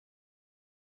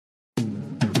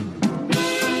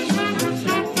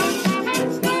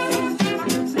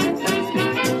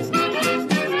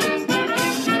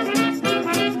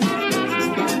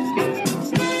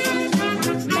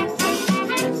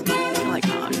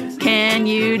Can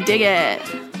you dig it?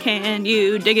 Can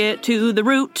you dig it to the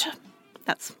root?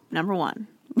 That's number one.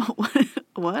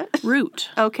 What?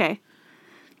 Root. Okay.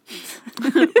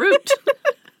 Root.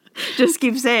 Just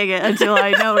keep saying it until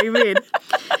I know what you mean.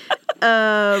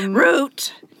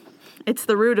 Root. It's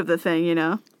the root of the thing, you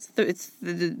know? It's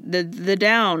the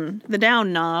down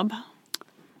knob.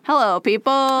 Hello,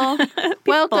 people.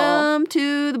 Welcome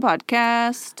to the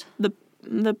podcast.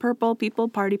 The Purple People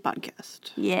Party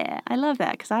Podcast. Yeah, I love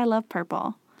that because I love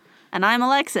purple. And I'm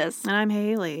Alexis. And I'm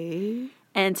Haley.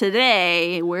 And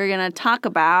today we're going to talk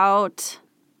about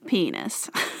penis.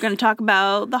 We're going to talk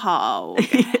about the hog.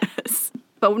 Yes.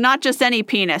 But not just any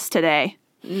penis today.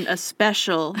 A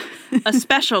special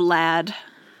lad.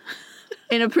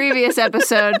 In a previous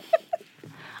episode,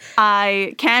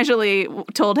 I casually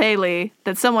told Haley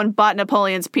that someone bought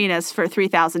Napoleon's penis for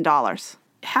 $3,000.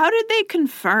 How did they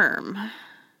confirm?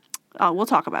 Oh, we'll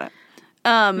talk about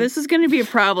it. This is going to be a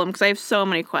problem because I have so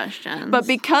many questions. But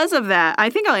because of that,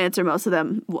 I think I'll answer most of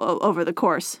them over the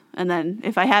course. And then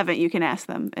if I haven't, you can ask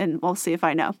them, and we'll see if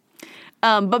I know.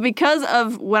 But because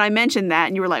of when I mentioned that,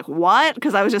 and you were like, what?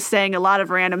 Because I was just saying a lot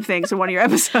of random things in one of your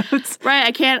episodes. Right,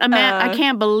 I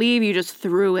can't believe you just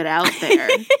threw it out there.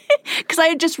 Because I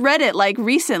had just read it, like,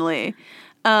 recently.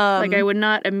 Like, I would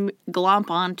not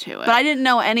glomp onto it. But I didn't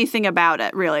know anything about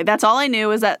it, really. That's all I knew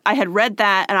is that I had read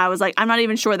that, and I was like, I'm not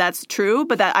even sure that's true,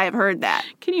 but that I have heard that.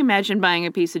 Can you imagine buying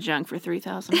a piece of junk for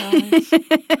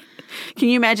 $3,000? Can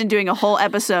you imagine doing a whole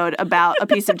episode about a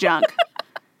piece of junk?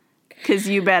 Because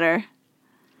you better.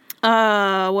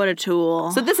 What a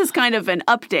tool. So this is kind of an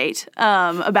update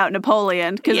about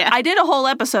Napoleon, because Yeah. I did a whole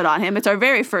episode on him. It's our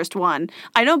very first one.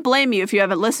 I don't blame you if you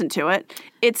haven't listened to it.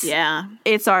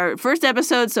 It's our first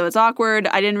episode, so it's awkward.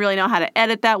 I didn't really know how to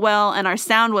edit that well, and our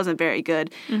sound wasn't very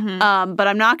good. Mm-hmm. But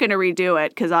I'm not going to redo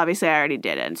it, because obviously I already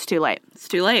did it. It's too late. It's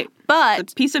too late. But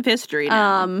it's a piece of history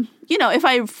now. you know, if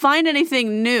I find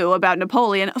anything new about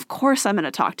Napoleon, of course I'm going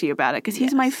to talk to you about it, because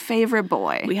he's my favorite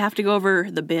boy. We have to go over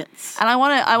the bits. And I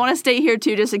want to stay here,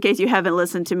 too, just in case you haven't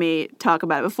listened to me talk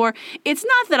about it before. It's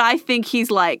not that I think he's,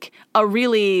 like, a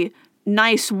really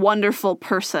nice, wonderful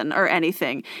person or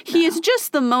anything. He is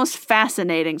just the most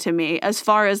fascinating to me as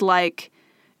far as, like,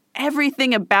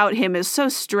 everything about him is so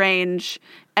strange.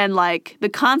 And, like, the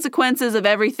consequences of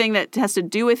everything that has to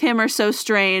do with him are so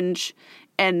strange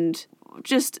and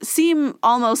just seem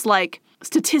almost, like,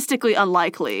 statistically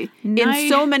unlikely in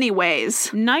so many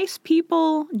ways. Nice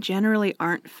people generally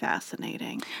aren't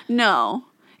fascinating. No.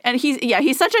 And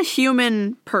he's such a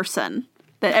human person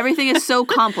that everything is so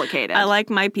complicated. I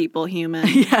like my people human.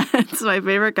 Yeah, it's my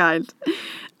favorite kind.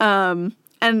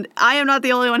 And I am not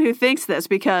the only one who thinks this,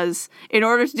 because in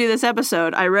order to do this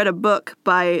episode, I read a book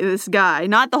by this guy,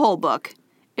 not the whole book.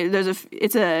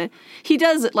 It's a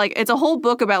whole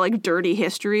book about, like, dirty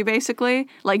history, basically,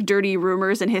 like dirty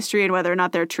rumors in history and whether or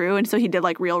not they're true. And so he did,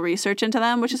 like, real research into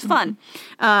them, which is fun.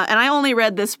 And I only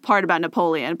read this part about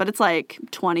Napoleon, but it's like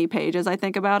 20 pages, I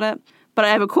think, about it. But I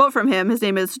have a quote from him. His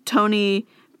name is Tony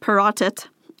Perrottet.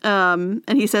 And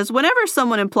he says, "Whenever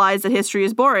someone implies that history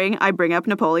is boring, I bring up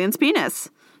Napoleon's penis."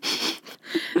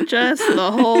 Just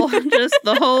the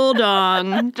whole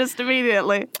dong. Just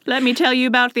immediately. Let me tell you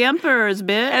about the emperor's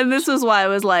bit. And this is why I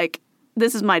was like,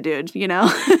 this is my dude, you know?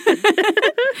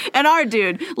 And our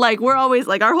dude, like, we're always,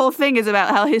 like, our whole thing is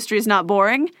about how history is not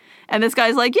boring. And this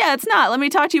guy's like, yeah, it's not. Let me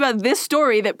talk to you about this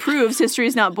story that proves history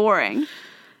is not boring.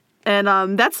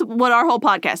 And that's what our whole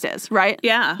podcast is, right?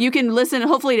 Yeah. You can listen,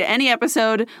 hopefully, to any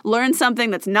episode, learn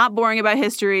something that's not boring about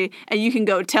history, and you can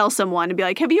go tell someone and be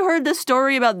like, have you heard this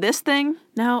story about this thing?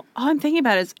 Now, all I'm thinking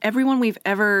about is everyone we've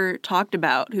ever talked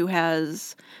about who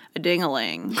has a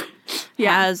ding-a-ling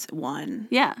has one.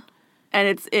 Yeah.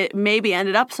 And it maybe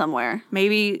ended up somewhere.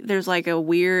 Maybe there's, like, a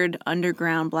weird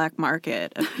underground black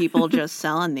market of people just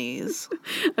selling these.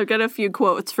 I've got a few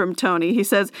quotes from Tony. He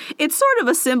says, "It's sort of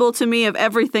a symbol to me of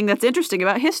everything that's interesting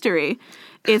about history.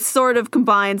 It sort of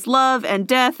combines love and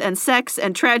death and sex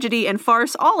and tragedy and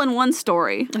farce all in one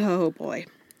story." Oh, boy.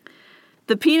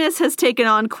 "The penis has taken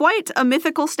on quite a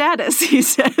mythical status," he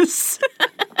says.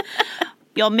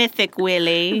 You're mythic,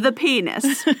 Willie. The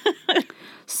penis.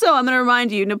 So I'm going to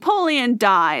remind you, Napoleon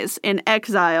dies in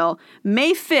exile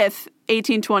May 5th,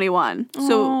 1821.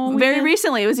 So very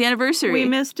recently, it was the anniversary. We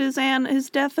missed his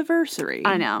death anniversary.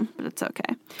 I know, but it's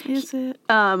okay. Is it?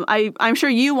 I'm sure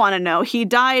you want to know. He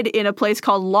died in a place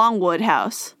called Longwood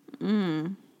House.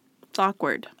 It's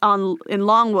awkward. In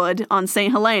Longwood on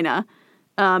St. Helena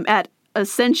at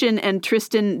Ascension and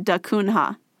Tristan da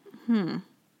Cunha.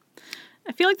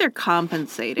 I feel like they're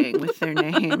compensating with their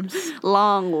names.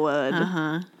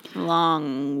 Longwood.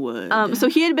 Longwood. So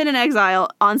he had been in exile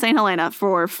on St. Helena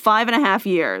for 5.5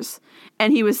 years,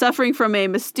 and he was suffering from a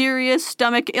mysterious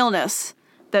stomach illness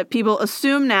that people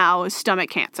assume now is stomach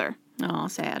cancer. Oh,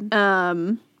 sad.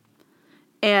 And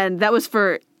that was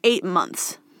for 8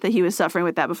 months that he was suffering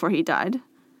with that before he died.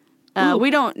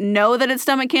 We don't know that it's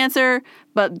stomach cancer,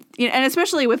 but and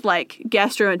especially with like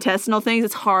gastrointestinal things,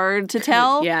 it's hard to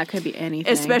tell. Yeah, it could be anything.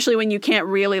 Especially when you can't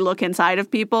really look inside of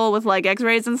people with like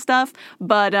x-rays and stuff.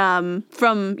 But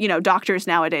from, doctors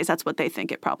nowadays, that's what they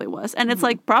think it probably was. And it's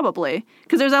like probably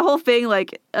because there's a whole thing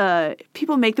like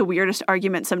people make the weirdest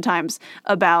argument sometimes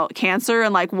about cancer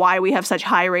and like why we have such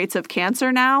high rates of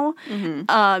cancer now,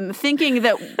 thinking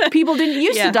that people didn't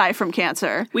used to die from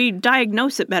cancer. We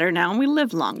diagnose it better now and we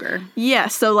live longer.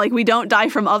 Yes, so like we don't die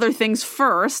from other things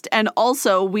first, and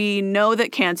also we know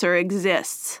that cancer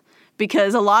exists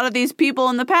because a lot of these people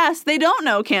in the past, they don't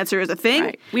know cancer is a thing.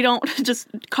 Right. We don't just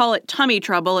call it tummy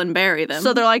trouble and bury them.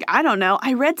 So they're like, I don't know.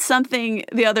 I read something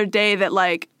the other day that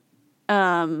like,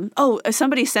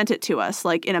 somebody sent it to us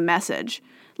like in a message,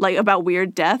 like about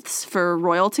weird deaths for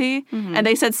royalty, and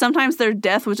they said sometimes their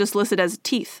death was just listed as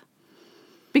teeth.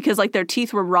 Because, like, their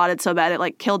teeth were rotted so bad it,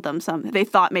 like, killed them They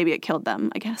thought maybe it killed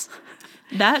them, I guess.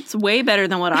 That's way better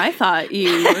than what I thought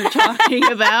you were talking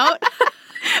about.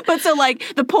 But so,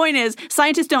 like, the point is,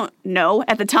 scientists don't know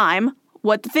at the time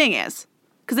what the thing is.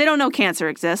 Because they don't know cancer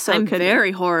exists. So I'm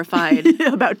very horrified.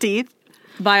 About teeth.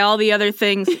 By all the other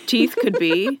things teeth could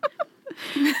be.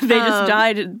 They just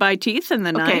died by teeth in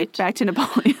the night. Okay, back to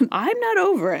Napoleon. I'm not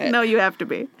over it. No, you have to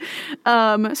be.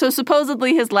 So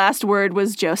supposedly his last word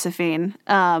was Josephine,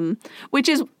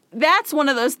 that's one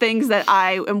of those things that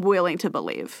I am willing to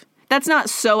believe. That's not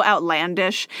so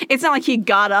outlandish. It's not like he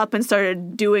got up and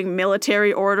started doing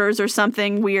military orders or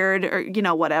something weird or,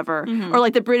 whatever. Or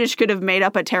like the British could have made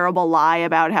up a terrible lie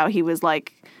about how he was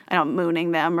like,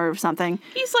 mooning them or something.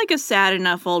 He's like a sad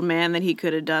enough old man that he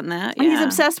could have done that. And he's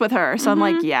obsessed with her. So I'm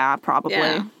like, yeah, probably.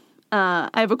 Yeah. I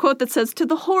have a quote that says, to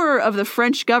the horror of the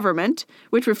French government,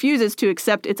 which refuses to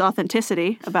accept its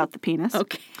authenticity about the penis.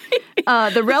 Okay.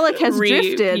 The relic has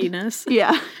drifted. Penis.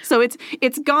 Yeah. So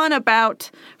it's gone about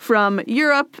from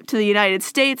Europe to the United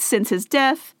States since his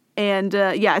death. And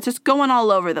it's just going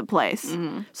all over the place.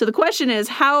 So the question is,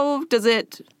 how does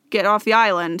it get off the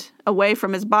island away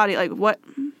from his body? Like what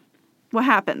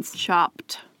happens?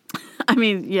 Chopped. I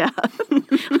mean, yeah.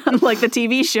 Like the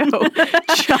TV show.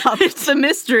 Chopped. It's a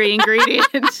mystery ingredient.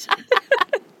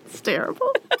 It's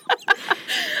terrible.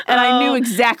 And I knew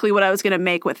exactly what I was going to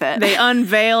make with it. They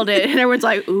unveiled it, and everyone's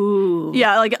like, ooh.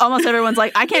 Yeah, like almost everyone's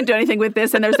like, I can't do anything with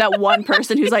this. And there's that one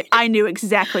person who's like, I knew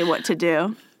exactly what to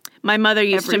do. My mother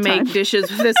used to make dishes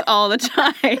with this all the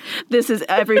time. This is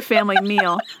every family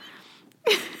meal.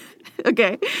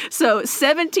 Okay, so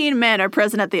 17 men are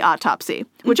present at the autopsy,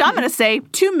 which I'm going to say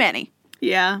too many.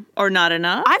 Yeah, or not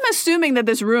enough. I'm assuming that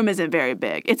this room isn't very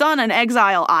big. It's on an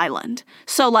exile island.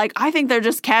 So, like, I think they're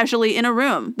just casually in a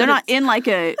room. They're not in, like,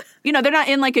 they're not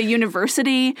in, like, a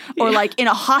university or, like, in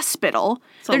a hospital.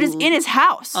 They're just in his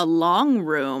house. A long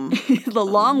room. The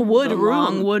Longwood room.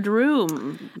 Longwood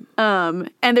room. And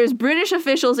there's British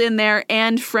officials in there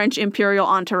and French imperial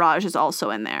entourage is also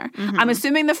in there. I'm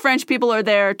assuming the French people are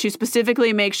there to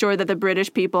specifically make sure that the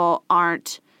British people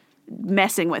aren't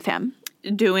messing with him.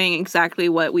 Doing exactly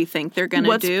what we think they're going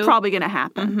to do. What's probably going to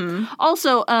happen.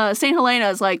 Also, St. Helena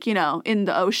is like, in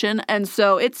the ocean. And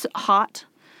so it's hot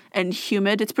and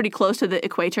humid. It's pretty close to the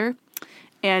equator.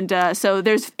 And so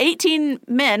there's 18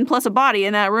 men plus a body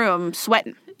in that room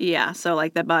sweating. Yeah, so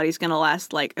like that body's going to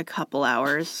last like a couple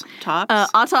hours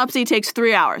tops. Autopsy takes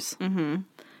 3 hours.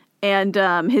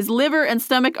 And his liver and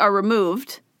stomach are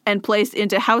removed and placed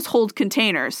into household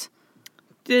containers.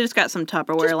 They just got some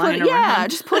Tupperware lying around. Yeah,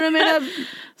 just put them in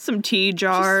some tea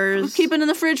jars. Keep it in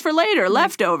the fridge for later,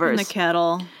 leftovers. In the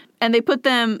kettle. And they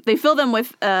fill them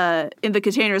with, in the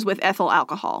containers with ethyl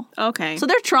alcohol. Okay. So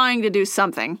they're trying to do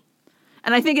something.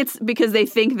 And I think it's because they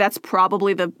think that's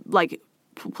probably the, like,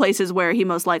 places where he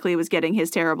most likely was getting his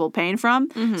terrible pain from.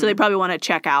 So they probably want to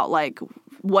check out, like,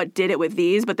 what did it with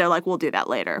these, but they're like, we'll do that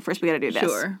later. First we got to do this.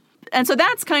 Sure. And so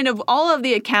that's kind of all of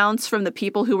the accounts from the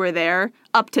people who were there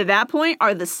up to that point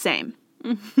are the same.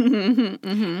 And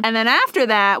then after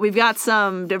that, we've got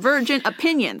some divergent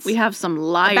opinions. We have some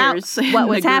liars about what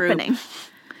was happening.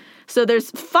 So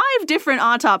there's 5 different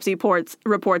autopsy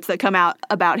reports that come out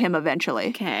about him eventually.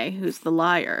 Okay, who's the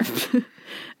liar?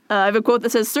 I have a quote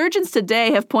that says, surgeons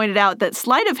today have pointed out that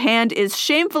sleight of hand is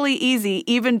shamefully easy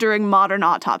even during modern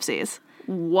autopsies.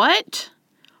 What?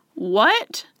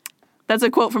 That's a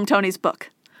quote from Tony's book.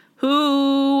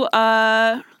 Who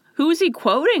is he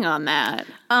quoting on that?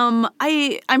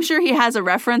 I'm sure he has a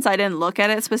reference. I didn't look at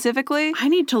it specifically. I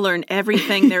need to learn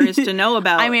everything there is to know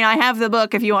about. I mean, I have the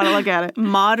book if you want to look at it.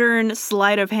 Modern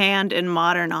sleight of hand and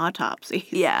modern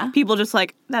autopsies. Yeah. People just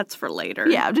like, that's for later.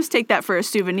 Yeah, just take that for a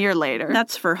souvenir later.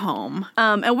 That's for home.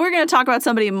 And we're going to talk about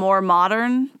somebody more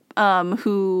modern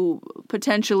who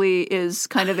potentially is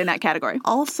kind of in that category.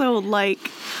 Also, like,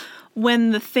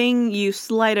 when the thing you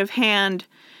sleight of hand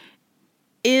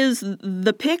is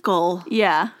the pickle.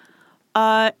 Yeah.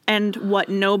 And what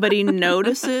nobody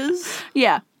notices.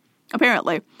 Yeah,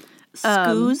 apparently.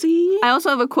 Scoozy. I also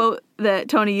have a quote that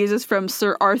Tony uses from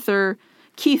Sir Arthur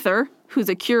Keither, who's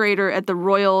a curator at the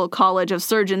Royal College of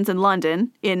Surgeons in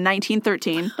London in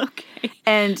 1913. Okay.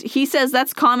 And he says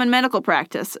that's common medical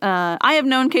practice. I have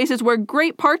known cases where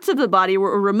great parts of the body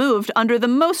were removed under the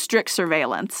most strict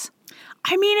surveillance.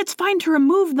 I mean, it's fine to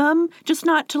remove them, just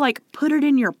not to, like, put it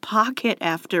in your pocket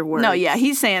afterwards. No, yeah,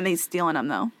 he's saying he's stealing them,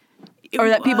 though. Or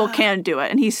that people can do it,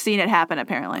 and he's seen it happen,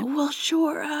 apparently. Well,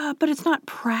 sure, but it's not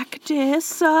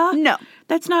practice. No.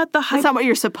 That's not the That's not what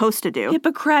you're supposed to do.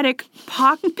 Hippocratic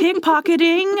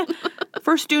pickpocketing.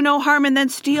 First do no harm and then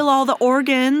steal all the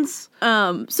organs.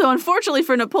 So unfortunately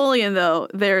for Napoleon, though,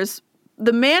 there's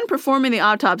the man performing the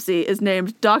autopsy is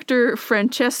named Dr.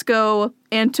 Francesco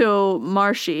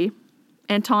Antomarchi.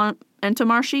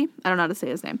 Antomarchi? I don't know how to say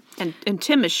his name. And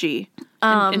Timothy.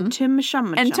 And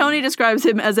Tony describes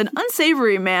him as an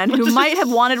unsavory man who might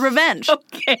have wanted revenge.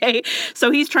 Okay.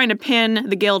 So he's trying to pin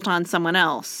the guilt on someone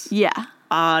else. Yeah.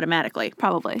 Automatically.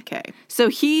 Probably. Okay. So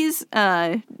he's,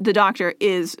 the doctor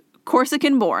is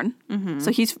Corsican born. Mm-hmm.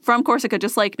 So he's from Corsica,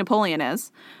 just like Napoleon is.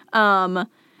 And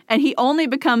he only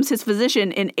becomes his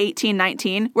physician in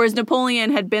 1819, whereas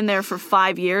Napoleon had been there for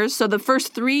 5 years. So the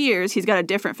first 3 years, he's got a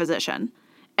different physician.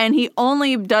 And he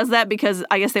only does that because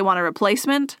I guess they want a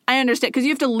replacement. I understand, because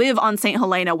you have to live on St.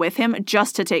 Helena with him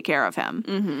just to take care of him.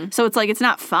 Mm-hmm. So it's like, it's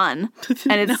not fun.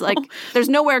 And it's like, there's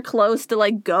nowhere close to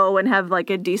like go and have like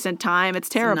a decent time. It's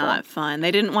terrible. It's not fun. They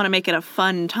didn't want to make it a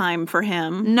fun time for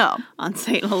him. No. On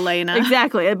St. Helena.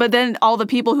 Exactly. But then all the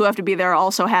people who have to be there are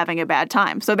also having a bad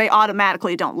time. So they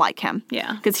automatically don't like him.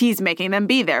 Yeah. Because he's making them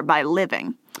be there by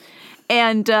living.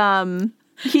 And,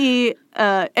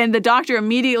 and the doctor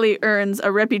immediately earns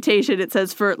a reputation, it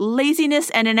says, for laziness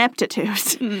and ineptitude.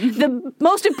 The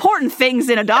most important things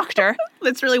in a doctor.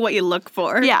 That's really what you look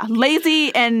for. Yeah,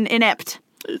 lazy and inept.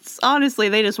 It's honestly,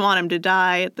 they just want him to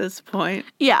die at this point.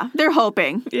 Yeah, they're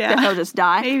hoping that he'll just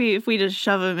die. Maybe if we just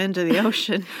shove him into the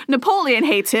ocean. Napoleon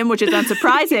hates him, which is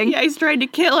unsurprising. Yeah, he's trying to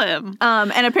kill him.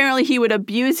 And apparently he would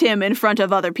abuse him in front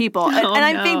of other people.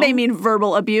 I think they mean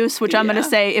verbal abuse, which I'm going to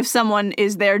say if someone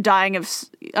is there dying of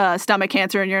stomach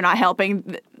cancer and you're not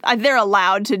helping, they're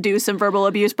allowed to do some verbal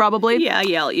abuse probably. Yeah,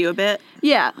 yell at you a bit.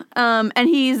 Yeah,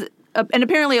 and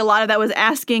apparently a lot of that was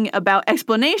asking about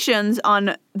explanations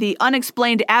on the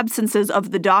unexplained absences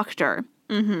of the doctor.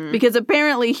 Mm-hmm. Because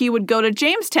apparently he would go to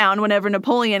Jamestown whenever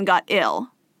Napoleon got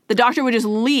ill. The doctor would just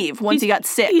leave once he got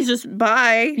sick. He's just,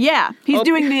 bye. Yeah, he's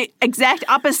doing the exact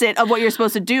opposite of what you're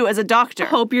supposed to do as a doctor.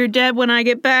 Hope you're dead when I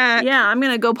get back. Yeah, I'm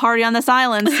going to go party on this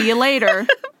island. See you later.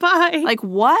 Bye. Like,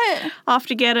 what? Off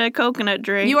to get a coconut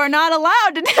drink. You are not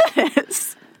allowed to do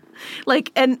this.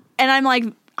 Like, and I'm like,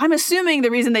 I'm assuming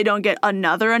the reason they don't get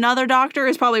another doctor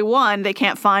is probably one, they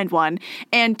can't find one,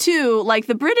 and two, like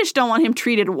the British don't want him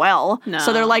treated well. No.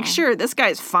 So they're like, sure, this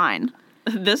guy's fine.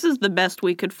 This is the best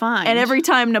we could find. And every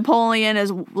time Napoleon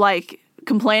is like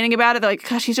complaining about it, they're like,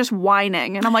 gosh, he's just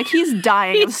whining. And I'm like, he's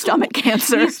dying of stomach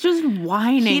cancer. He's just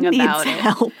whining about it. He needs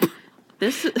help.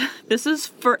 This is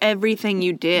for everything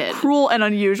you did. Cruel and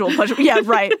unusual punishment. Yeah,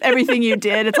 right. Everything you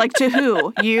did. It's like, to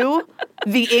who? You?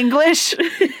 The English?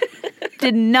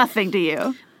 Did nothing to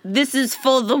you. This is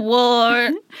for the war.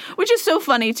 Which is so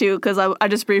funny, too, because I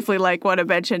just briefly, like, want to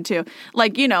mention, too.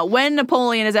 Like, you know, when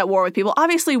Napoleon is at war with people,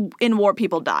 obviously in war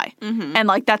people die. Mm-hmm. And,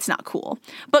 like, that's not cool.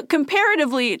 But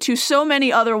comparatively to so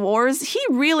many other wars, he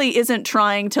really isn't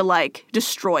trying to, like,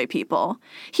 destroy people.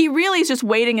 He really is just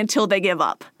waiting until they give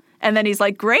up. And then he's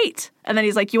like, great. And then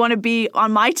he's like, you want to be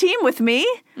on my team with me?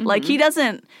 Mm-hmm. Like,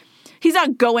 he's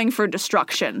not going for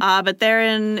destruction. But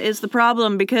therein is the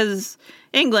problem because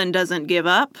England doesn't give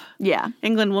up. Yeah.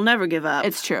 England will never give up.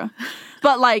 It's true.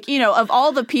 But, like, you know, of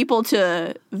all the people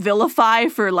to vilify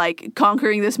for, like,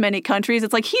 conquering this many countries,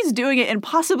 it's like he's doing it in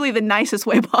possibly the nicest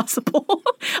way possible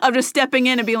of just stepping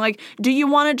in and being like, do you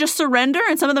want to just surrender?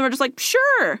 And some of them are just like,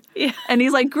 sure. Yeah. And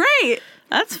he's like, great.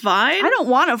 That's fine. I don't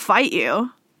want to fight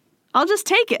you. I'll just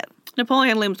take it.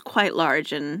 Napoleon looms quite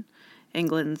large in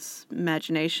England's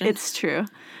imagination. It's true.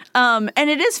 And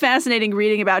it is fascinating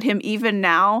reading about him even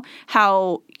now,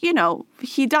 how,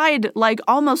 he died like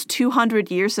almost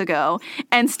 200 years ago,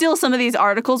 and still some of these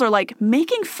articles are like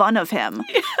making fun of him.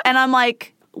 Yeah. And I'm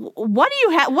like, what do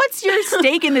you have? What's your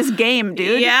stake in this game,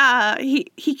 dude? Yeah,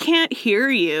 he can't hear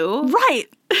you. Right.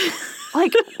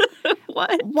 Like,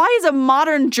 what? Why is a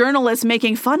modern journalist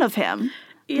making fun of him?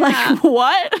 Yeah. Like,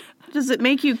 what? Does it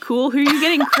make you cool? Who are you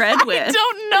getting cred with? I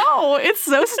don't know. It's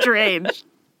so strange.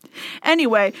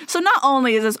 Anyway, so not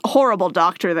only is this horrible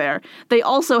doctor there, they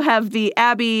also have the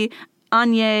Abbé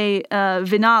Agnès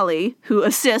Vinali, who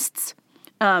assists.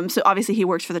 So obviously he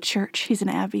works for the church. He's an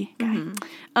abbey guy.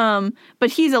 Mm-hmm.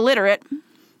 But he's illiterate.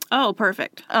 Oh,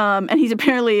 perfect. And he's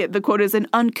apparently, the quote is, an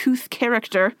uncouth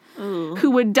character who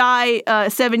would die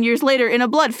 7 years later in a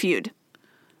blood feud.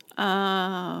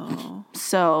 Oh.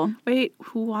 So. Wait,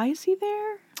 why is he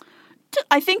there?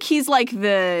 I think he's like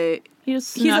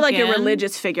he's like a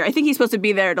religious figure. I think he's supposed to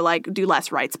be there to like do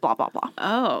last rites, blah, blah, blah.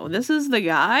 Oh, this is the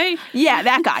guy? Yeah,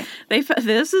 that guy.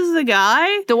 This is the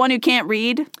guy? The one who can't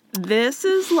read? This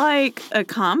is like a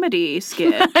comedy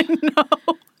skit. I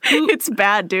know. It's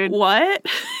bad, dude. What?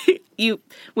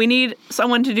 We need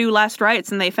someone to do last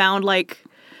rites, and they found like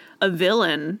a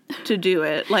villain to do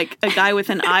it, like a guy with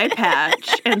an eye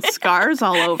patch and scars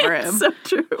all over him. It's so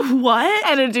true. What?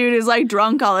 And a dude who's like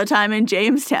drunk all the time in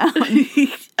Jamestown.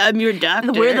 I'm your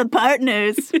doctor. We're the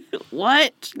partners.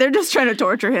 What? They're just trying to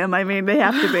torture him. I mean, they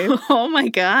have to be. Oh my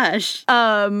gosh.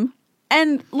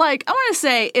 And, like, I want to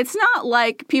say, it's not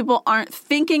like people aren't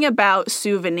thinking about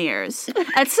souvenirs.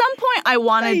 At some point, I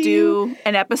want to do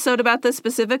an episode about this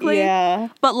specifically. Yeah.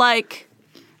 But, like,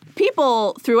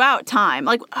 people throughout time,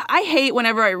 like, I hate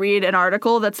whenever I read an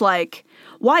article that's like,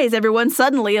 why is everyone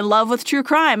suddenly in love with true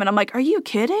crime? And I'm like, are you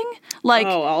kidding? Like,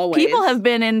 people have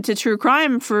been into true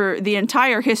crime for the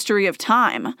entire history of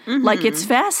time. Mm-hmm. Like, it's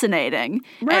fascinating.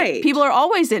 Right. And people are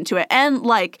always into it. And,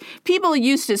 like, people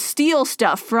used to steal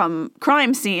stuff from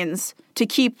crime scenes to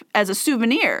keep as a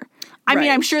souvenir. I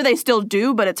mean, I'm sure they still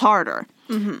do, but it's harder.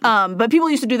 Mm-hmm. But people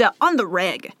used to do that on the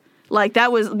reg. Like,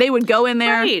 they would go in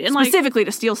there specifically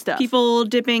to steal stuff. People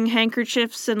dipping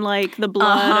handkerchiefs in, like, the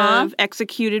blood of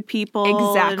executed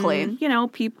people. Exactly.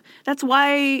 And, that's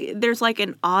why there's, like,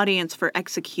 an audience for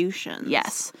executions.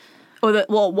 Yes.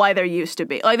 Why there used to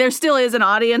be. Like, there still is an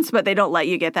audience, but they don't let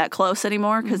you get that close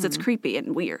anymore because it's creepy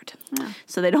and weird. Yeah.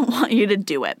 So they don't want you to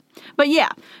do it. But yeah.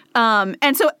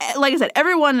 And so, like I said,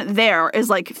 everyone there is,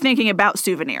 like, thinking about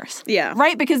souvenirs. Yeah.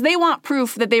 Right? Because they want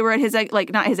proof that they were at his,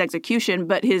 like, not his execution,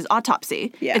 but his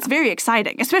autopsy. Yeah. It's very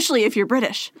exciting, especially if you're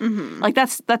British. Mm-hmm. Like,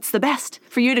 that's the best.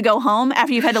 For you to go home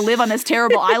after you've had to live on this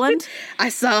terrible island. I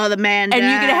saw the man die. And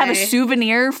you're going to have a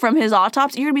souvenir from his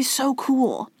autopsy. You're going to be so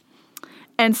cool.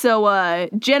 And so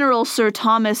General Sir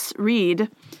Thomas Reed,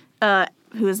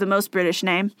 who is the most British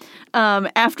name,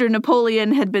 after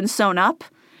Napoleon had been sewn up,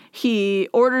 he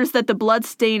orders that the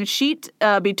blood-stained sheet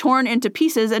be torn into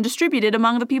pieces and distributed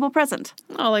among the people present.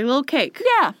 Oh, like a little cake.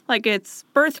 Yeah. Like it's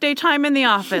birthday time in the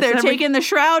office. They're taking the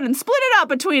shroud and split it up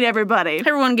between everybody.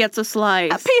 Everyone gets a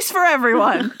slice. A piece for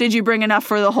everyone. Did you bring enough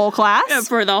for the whole class? Yeah,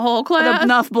 for the whole class?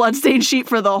 Enough blood-stained sheet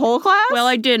for the whole class? Well,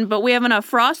 I didn't, but we have enough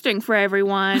frosting for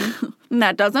everyone.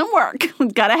 That doesn't work.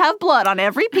 Gotta have blood on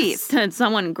every piece. And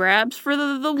someone grabs for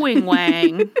the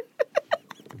wing-wang.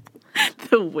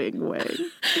 The wing-wang.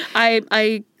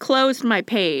 I closed my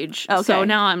page, so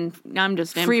now I'm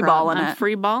just free-balling it. I'm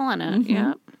free-balling it,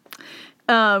 yeah.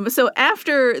 So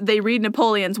after they read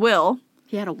Napoleon's will...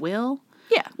 He had a will?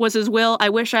 Yeah. Was his will, I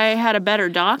wish I had a better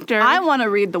doctor. I want to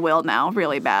read the will now,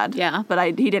 really bad. Yeah.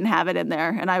 But he didn't have it in there,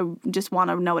 and I just want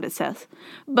to know what it says.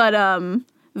 But,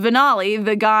 Vinali,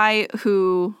 the guy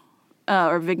who,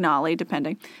 or Vignali,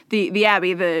 depending, the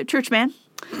abbey, the churchman.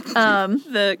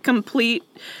 The complete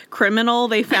criminal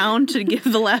they found to give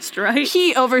the last right.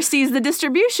 He oversees the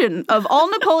distribution of all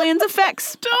Napoleon's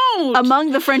effects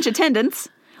among the French attendants,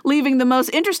 leaving the most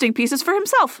interesting pieces for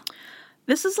himself.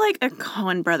 This is like a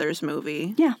Coen Brothers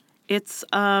movie. Yeah. It's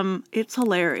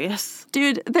hilarious.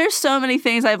 Dude, there's so many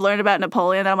things I've learned about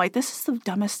Napoleon that I'm like, this is the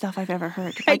dumbest stuff I've ever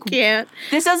heard. Like, I can't.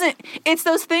 It's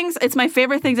those things, it's my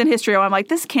favorite things in history where I'm like,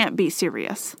 this can't be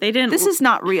serious. This is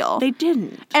not real. They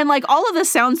didn't. And like, all of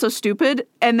this sounds so stupid.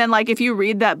 And then like, if you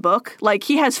read that book, like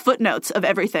he has footnotes of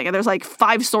everything. And there's like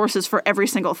 5 sources for every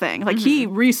single thing. Like he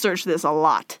researched this a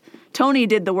lot. Tony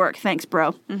did the work. Thanks,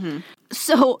 bro. Mm-hmm.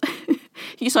 So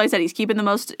I said he's keeping the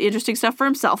most interesting stuff for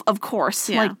himself, of course.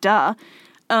 Yeah. Like, duh.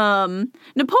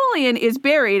 Napoleon is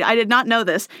buried, I did not know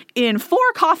this, in 4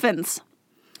 coffins.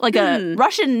 Like a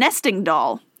Russian nesting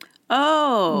doll.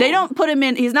 Oh. They don't put him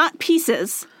in, he's not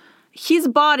pieces. his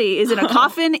body is in a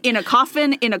coffin, in a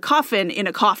coffin, in a coffin, in a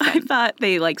I coffin. thought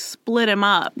they like split him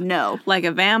up No. like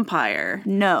a vampire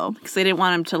No. because they didn't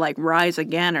want him to like rise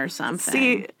again or something.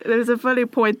 See, there's a funny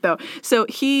point, though. So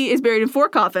he is buried in 4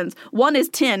 coffins. 1 is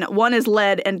tin, 1 is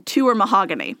lead, and 2 are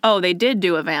mahogany. Oh, they did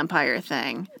do a vampire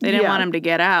thing. They didn't Yeah. want him to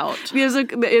get out. Because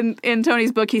in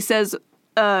Tony's book, he says,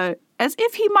 as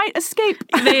if he might escape.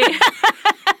 They,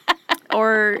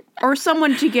 or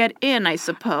someone to get in, I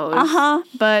suppose. Uh-huh.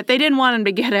 But they didn't want him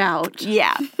to get out.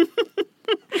 Yeah.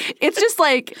 It's just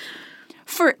like,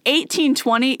 for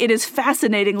 1820, it is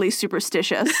fascinatingly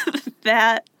superstitious.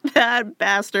 That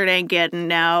bastard ain't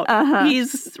getting out.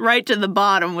 He's right to the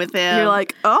bottom with him. You're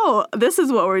like, oh, this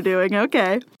is what we're doing.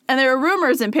 Okay. And there were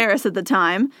rumors in Paris at the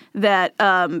time that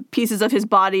pieces of his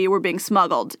body were being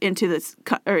smuggled into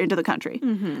the country.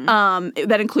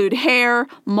 That include hair,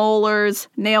 molars,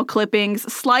 nail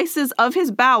clippings, slices of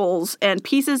his bowels, and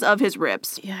pieces of his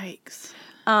ribs. Yikes.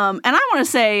 And I want to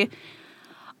say,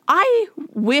 I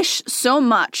wish so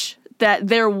much that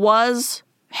there was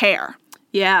hair.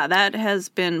 Yeah, that has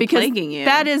been Because plaguing you.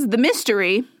 that is the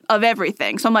mystery of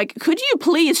everything. So I'm like, could you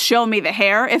please show me the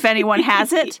hair if anyone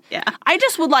has it? Yeah. I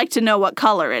just would like to know what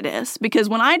color it is. Because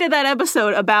when I did that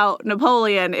episode about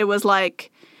Napoleon, it was like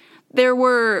there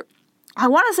were, I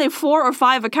want to say 4 or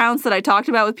 5 accounts that I talked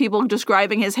about with people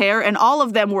describing his hair, and all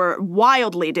of them were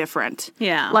wildly different.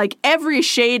 Yeah. Like every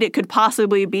shade it could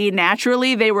possibly be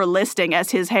naturally, they were listing as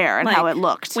his hair and how Like, it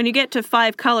looked. When you get to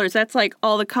 5 colors, that's like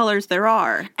all the colors there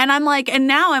are. And I'm like, and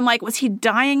now I'm like, was he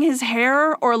dyeing his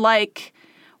hair, or like,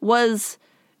 was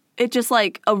it just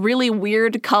like a really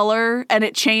weird color and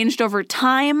it changed over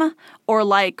time, or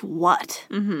like what?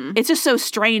 Mm-hmm. It's just so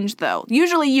strange, though.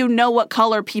 Usually, you know what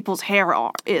color people's hair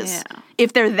is Yeah.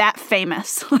 if they're that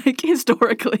famous, like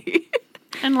historically.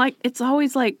 And like it's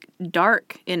always like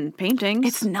dark in paintings.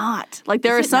 It's not like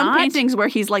there Is are it some not? paintings where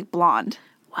he's like blonde.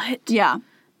 what? Yeah,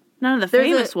 None of the There's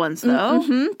famous ones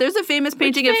though. there's a famous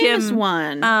painting Which of famous him.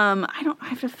 one? I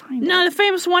have to find it. No, the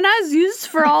famous one I used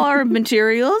for all our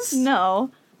materials. No,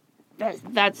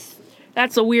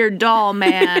 That's a weird doll,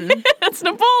 man. that's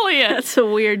Napoleon. That's a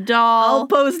weird I'll doll.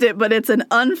 post it, but it's an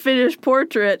unfinished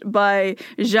portrait by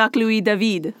Jacques-Louis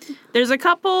David. There's a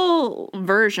couple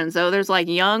versions though. There's like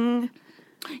young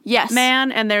Yes.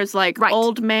 man and there's like Right.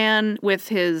 old man with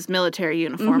his military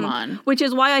uniform on. Which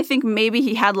is why I think maybe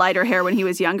he had lighter hair when he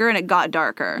was younger and it got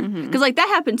darker. Because, like, that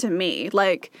happened to me.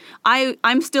 Like,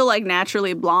 I'm still, like,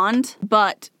 naturally blonde,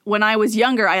 but when I was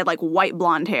younger, I had, like, white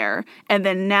blonde hair. And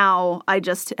then now I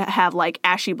just have, like,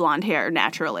 ashy blonde hair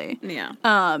naturally. Yeah.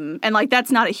 And, like, that's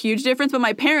not a huge difference. But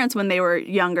my parents, when they were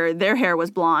younger, their hair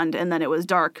was blonde and then it was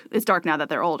dark. It's dark now that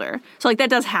they're older. So, like, that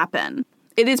does happen.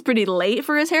 It is pretty late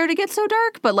for his hair to get so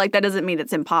dark, but, like, that doesn't mean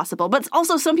it's impossible. But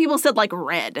also, some people said, like,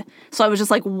 red. So I was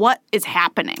just like, what is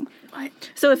happening? What?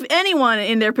 So if anyone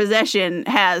in their possession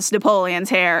has Napoleon's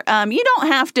hair, you don't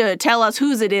have to tell us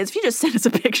whose it is if you just send us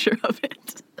a picture of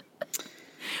it.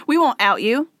 We won't out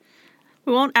you.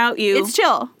 We won't out you. It's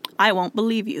chill. I won't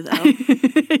believe you though.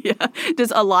 Yeah.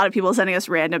 Just a lot of people sending us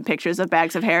random pictures of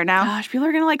bags of hair now. Gosh, people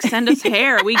are gonna like send us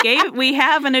hair. We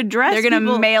have an address. They're going to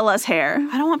people- mail us hair.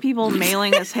 I don't want people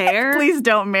mailing us hair. Please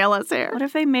don't mail us hair. What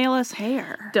if they mail us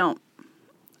hair? Don't.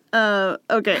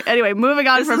 Okay. Anyway, moving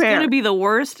on This from is hair. going to be the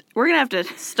worst. We're going to have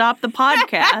to stop the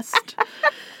podcast.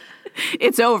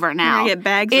 It's over now. gonna get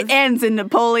bags it of- ends in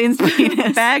Napoleon's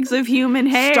penis. Bags of human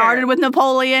hair. Started with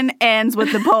Napoleon, ends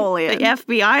with Napoleon. The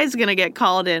FBI is going to get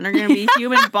called in. They're going to be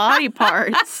human body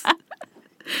parts.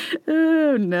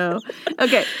 Oh, no.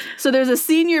 Okay, so there's a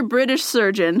senior British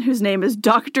surgeon whose name is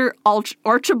Dr.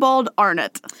 Archibald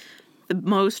Arnott. The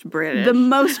most British. The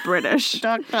most British.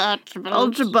 Dr.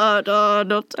 Archibald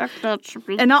Arnott.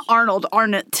 And not Arnold,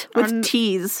 Arnott, with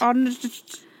T's.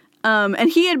 And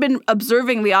he had been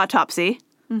observing the autopsy.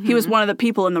 He was one of the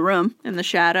people in the room. In the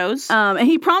shadows. And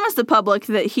he promised the public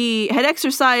that he had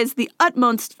exercised the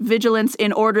utmost vigilance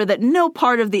in order that no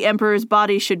part of the emperor's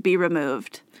body should be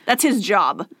removed. That's his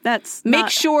job. That's Make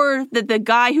not- sure that the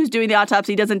guy who's doing the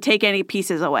autopsy doesn't take any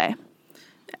pieces away.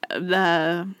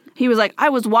 He was like, I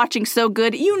was watching so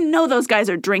good. You know those guys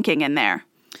are drinking in there.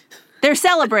 They're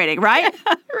celebrating, right?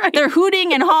 Right. They're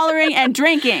hooting and hollering and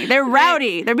drinking. They're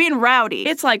rowdy. They're being rowdy.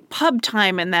 It's like pub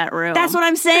time in that room. That's what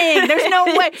I'm saying. There's no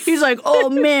way. He's like, oh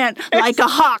man, like a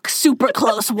hawk, super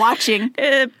close watching.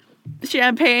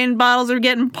 Champagne bottles are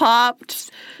getting popped.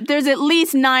 There's at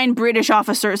least 9 British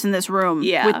officers in this room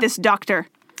Yeah. with this doctor.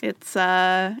 It's,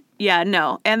 yeah,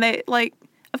 no. And they, like,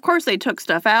 of course they took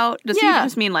stuff out. Does Yeah. he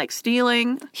just mean, like,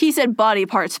 stealing? He said body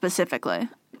parts specifically.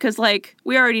 Because, like,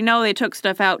 we already know they took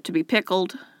stuff out to be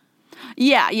pickled.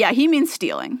 Yeah, he means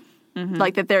stealing.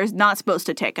 Like that they're not supposed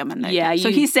to take them. And Yeah, so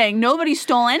he's saying nobody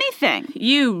stole anything.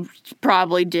 You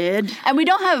probably did. And we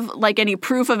don't have like any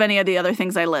proof of any of the other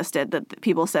things I listed that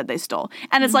people said they stole.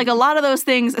 And it's like a lot of those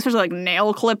things, especially like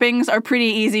nail clippings, are pretty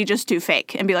easy just to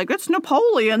fake and be like, "That's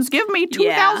Napoleon's. Give me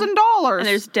 $2,000." And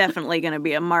there's definitely going to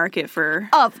be a market for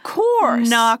of course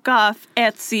knockoff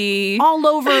Etsy all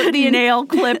over the nail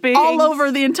clippings. all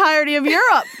over the entirety of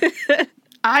Europe.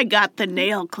 I got the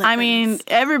nail clippings. I mean,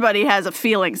 everybody has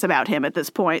feelings about him at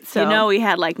this point. So You know he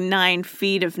had like 9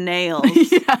 feet of nails.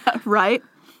 yeah, right?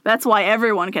 That's why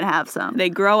everyone can have some.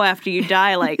 They grow after you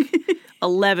die like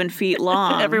 11 feet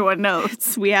long. Everyone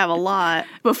knows. We have a lot.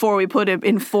 Before we put him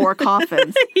in 4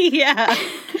 coffins. Yeah.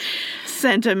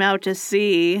 Sent him out to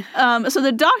sea. So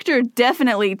the doctor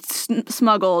definitely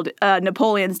smuggled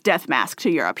Napoleon's death mask to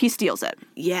Europe. He steals it.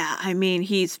 Yeah, I mean,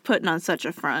 he's putting on such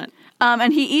a front.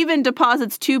 And he even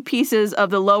deposits 2 pieces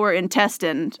of the lower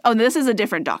intestine. Oh, this is a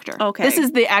different doctor. Okay. This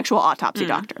is the actual autopsy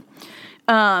doctor.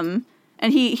 And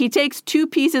he takes 2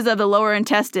 pieces of the lower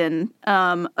intestine,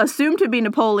 assumed to be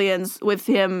Napoleon's, with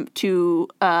him to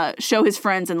show his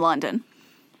friends in London.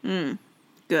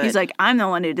 Good. He's like, I'm the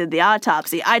one who did the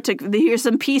autopsy. Here's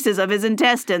some pieces of his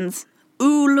intestines.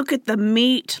 ooh, look at the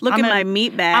meat. Look at my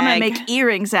meat bag. I'm going to make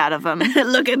earrings out of them.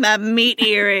 Look at my meat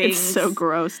earrings. It's so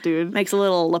gross, dude. Makes a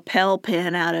little lapel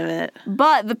pin out of it.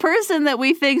 But the person that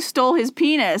we think stole his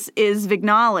penis is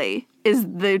Vignali, is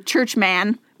the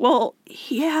churchman. Well,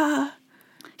 yeah.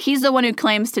 He's the one who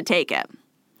claims to take it.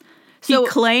 He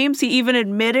claims, he even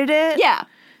admitted it? Yeah.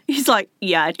 He's like,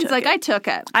 yeah, I took it. He's like, I took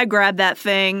it. I grabbed that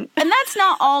thing. And that's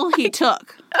not all he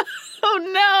took.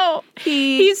 Oh, no.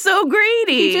 He's so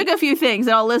greedy. He took a few things,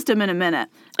 and I'll list them in a minute.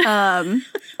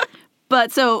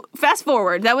 But so, fast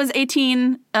forward. That was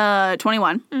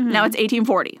 1821. Mm-hmm. Now it's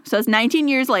 1840. So it's 19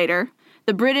 years later.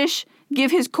 The British give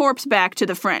his corpse back to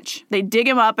the French. They dig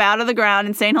him up out of the ground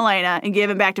in St. Helena and give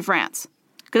him back to France.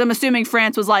 Because I'm assuming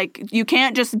France was like, you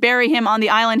can't just bury him on the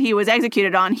island he was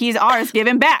executed on. He's ours. Give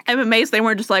him back. I'm amazed they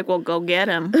weren't just like, well, go get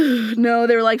him. No,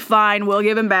 they were like, fine, we'll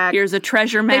give him back. Here's a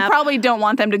treasure map. They probably don't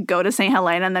want them to go to St.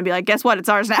 Helena and then be like, guess what? It's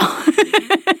ours now.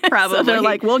 Probably. So they're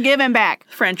like, we'll give him back.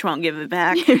 French won't give it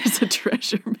back. Here's a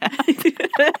treasure map.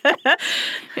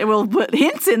 It will put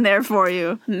hints in there for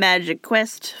you. Magic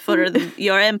quest for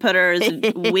your emperor's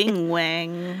wing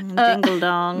wang dingle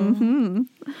dong. Mm-hmm.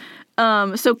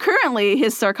 So currently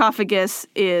his sarcophagus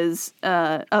is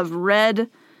of red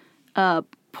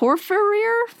porphyry?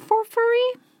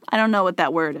 I don't know what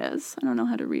that word is. I don't know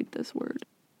how to read this word.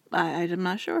 I'm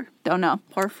not sure. Don't know.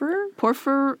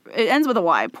 Porphyr? It ends with a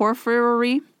Y.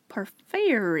 Porphyry.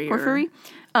 Porphyry.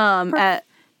 At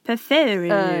Porphyry.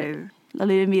 La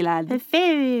Milad.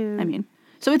 Porphyry. I mean,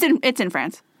 so it's in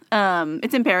France.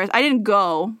 It's in Paris. I didn't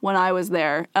go when I was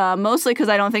there, mostly because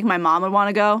I don't think my mom would want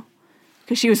to go.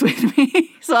 Because she was with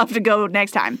me, so I'll have to go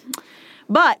next time.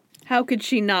 But how could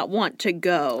she not want to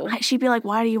go? She'd be like,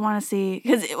 why do you want to see?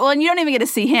 Because, well, and you don't even get to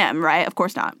see him, right? Of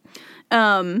course not.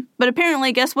 But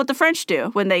apparently, guess what the French do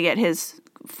when they get his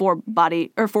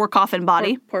 4-coffin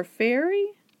body? Porphyry?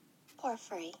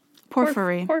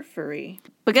 Porphyry.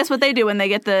 But guess what they do when they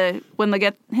get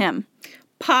him?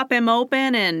 Pop him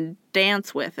open and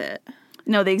dance with it.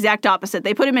 No, the exact opposite.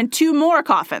 They put him in 2 more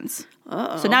coffins.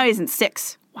 Uh-oh. So now he's in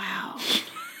 6. Wow.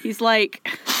 He's like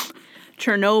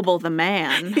Chernobyl the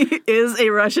man. He is a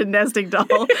Russian nesting doll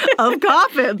of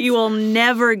coffins. You will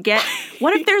never get...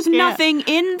 What if there's nothing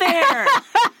in there?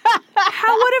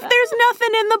 What if there's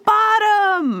nothing in the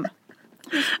bottom?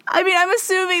 I mean, I'm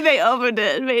assuming they opened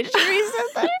it and made sure he said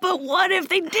that. But what if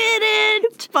they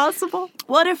didn't? It's possible.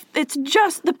 What if it's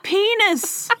just the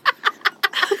penis?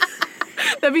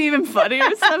 That'd be even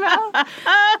funnier somehow.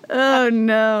 Oh,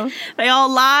 no. They all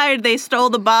lied. They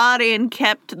stole the body and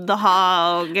kept the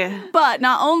hog. But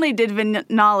not only did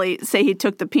Vignali say he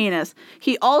took the penis,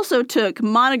 he also took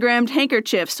monogrammed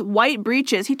handkerchiefs, white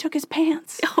breeches. He took his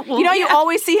pants. Well, you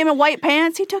always see him in white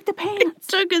pants. He took the pants.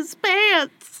 He took his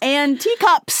pants. And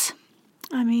teacups.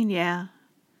 I mean, yeah.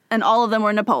 And all of them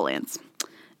were Napoleon's.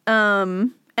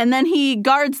 And then he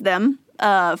guards them,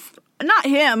 not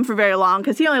him for very long,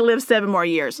 because he only lives 7 more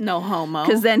years. No homo.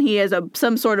 Because then he has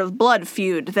some sort of blood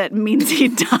feud that means he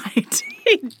died.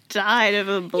 He died of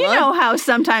a blood... You know how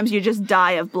sometimes you just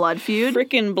die of blood feud?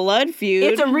 Freaking blood feud.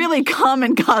 It's a really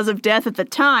common cause of death at the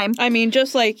time. I mean,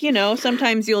 just like,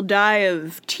 sometimes you'll die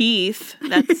of teeth.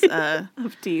 That's,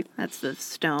 of teeth. That's the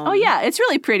stone. Oh, yeah, it's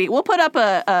really pretty. We'll put up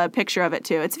a picture of it,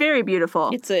 too. It's very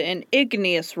beautiful. It's an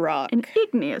igneous rock. An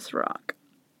igneous rock.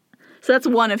 So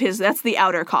that's the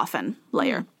outer coffin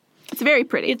layer. It's very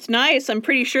pretty. It's nice. I'm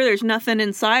pretty sure there's nothing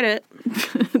inside it.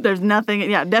 There's nothing.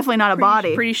 Yeah, definitely not a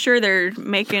body. Pretty sure they're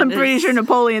making. I'm pretty sure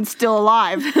Napoleon's still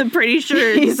alive. I'm pretty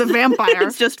sure He's a vampire.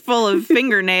 it's just full of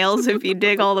fingernails if you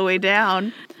dig all the way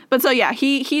down. But so yeah,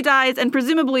 he dies, and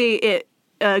presumably it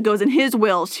goes in his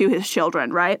will to his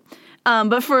children, right?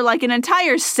 But for like an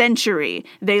entire century,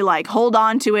 they like hold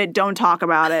on to it, don't talk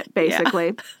about it,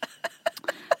 basically,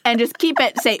 and just keep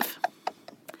it safe.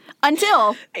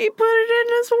 Until he put it in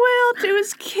his will to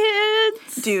his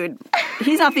kids. Dude,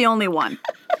 he's not the only one.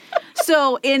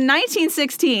 So in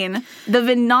 1916, the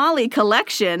Vinali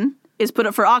collection is put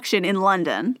up for auction in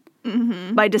London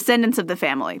by descendants of the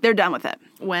family. They're done with it.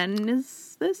 When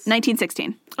is this?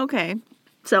 1916. Okay.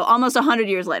 So almost 100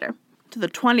 years later. To the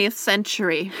 20th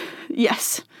century.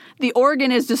 Yes. The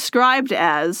organ is described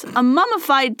as a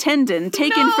mummified tendon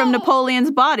taken from Napoleon's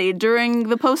body during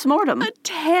the postmortem. A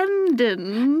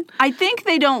tendon? I think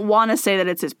they don't want to say that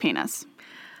it's his penis.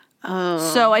 Oh.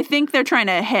 So I think they're trying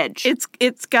to hedge.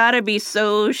 It's gotta be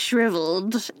so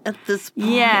shriveled at this point.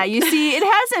 Yeah, you see, it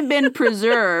hasn't been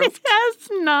preserved. It has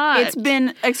not. It's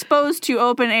been exposed to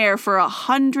open air for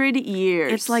 100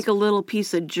 years. It's like a little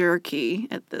piece of jerky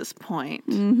at this point.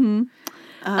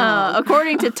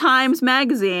 According to Times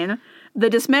Magazine, the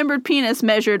dismembered penis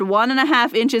measured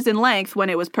 1.5 inches in length when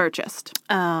it was purchased.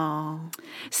 Oh.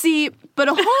 See, but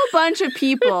a whole bunch of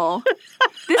people,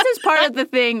 this is part of the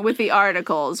thing with the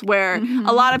articles, where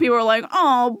a lot of people are like,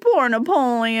 oh, poor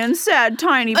Napoleon, sad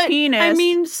tiny penis. I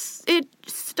mean,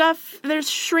 there's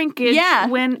shrinkage. Yeah,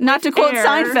 when not to quote air,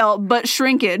 Seinfeld, but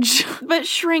shrinkage. But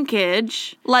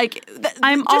shrinkage. Like,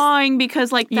 I'm awing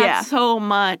because, like, that's so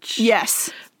much. Yes.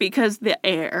 Because the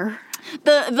air.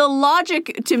 The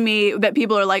logic to me that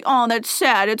people are like, oh, that's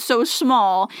sad, it's so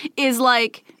small, is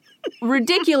like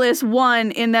ridiculous,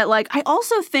 one, in that like I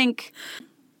also think,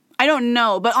 I don't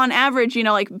know, but on average, you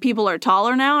know, like people are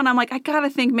taller now, and I'm like, I gotta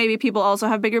think maybe people also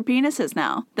have bigger penises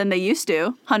now than they used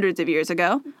to hundreds of years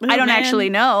ago. I don't actually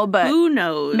know, but who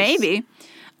knows? Maybe.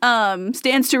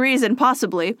 Stands to reason,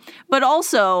 possibly. But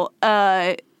also,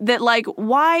 that like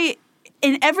why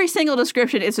in every single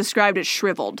description it's described as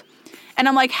shriveled. And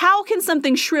I'm like, how can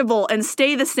something shrivel and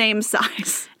stay the same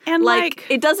size? And like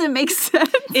it doesn't make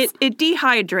sense. It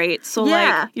dehydrates, so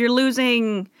like you're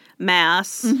losing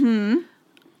mass.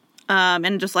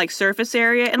 And just like surface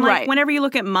area. And like whenever you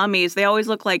look at mummies, they always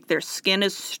look like their skin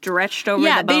is stretched over the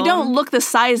bone. They don't look the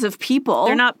size of people.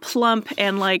 They're not plump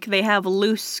and like they have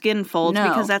loose skin folds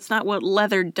because that's not what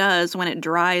leather does when it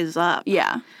dries up.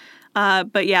 Yeah.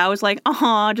 But yeah, I was like,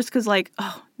 just because like,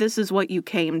 this is what you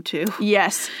came to.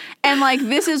 Yes. And like,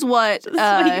 this is what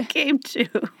you came to.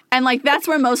 And like, that's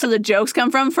where most of the jokes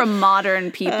come from modern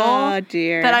people. Oh,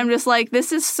 dear. That I'm just like,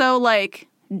 this is so like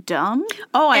dumb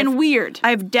and weird.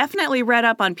 I've definitely read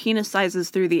up on penis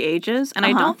sizes through the ages, and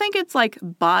I don't think it's like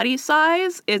body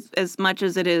size as much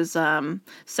as it is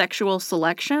sexual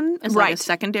selection is like a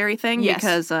secondary thing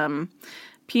because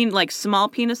like small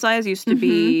penis size used to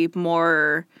be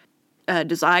more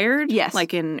desired,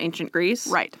 like in ancient Greece.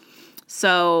 Right.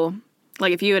 So,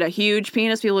 like, if you had a huge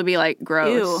penis, people would be like,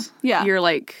 gross. Ew. Yeah. You're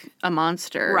like a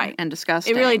monster and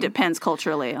disgusting. It really depends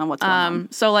culturally on what's going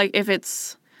on. So, like, if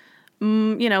it's,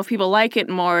 if people like it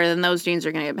more, then those genes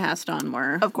are going to get passed on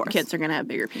more. Of course. Kids are going to have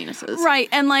bigger penises. Right.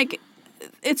 And, like,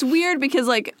 it's weird because,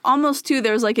 like, almost, too,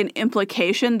 there's, like, an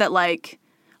implication that, like,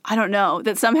 I don't know,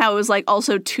 that somehow it was, like,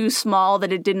 also too small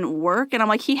that it didn't work. And I'm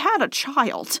like, he had a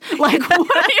child. Like,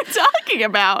 what are you talking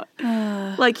about?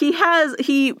 Like,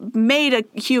 he made a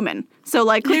human. So,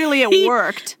 like, clearly it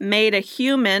worked. Made a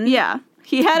human? Yeah.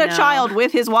 He had a child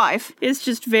with his wife. It's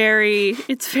just very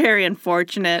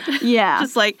unfortunate. Yeah.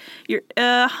 Just like, you're...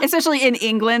 especially in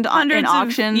England in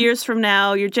auction. Of years from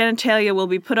now, your genitalia will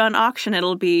be put on auction.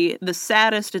 It'll be the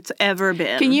saddest it's ever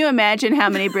been. Can you imagine how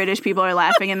many British people are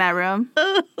laughing in that room?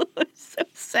 It's so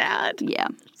sad. Yeah.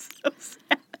 So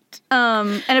sad.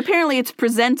 And apparently it's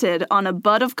presented on a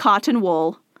bud of cotton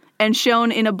wool and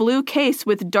shown in a blue case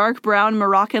with dark brown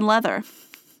Moroccan leather.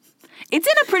 It's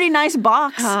in a pretty nice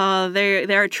box. Oh,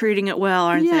 they're treating it well,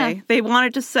 aren't they? They want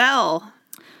it to sell.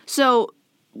 So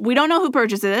we don't know who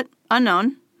purchased it.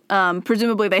 Unknown.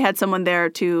 Presumably they had someone there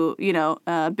to,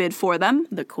 bid for them.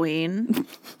 The Queen.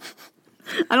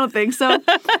 I don't think so.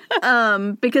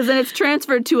 Because then it's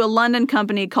transferred to a London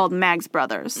company called Maggs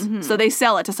Brothers. Mm-hmm. So they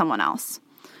sell it to someone else.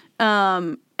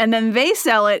 And then they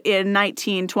sell it in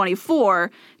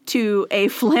 1924 to a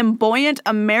flamboyant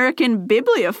American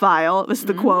bibliophile, was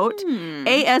the quote,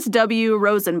 A.S.W.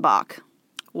 Rosenbach.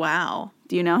 Wow.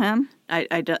 Do you know him?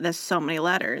 I don't, there's so many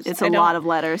letters. It's a lot of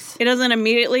letters. It doesn't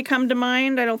immediately come to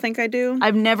mind. I don't think I do.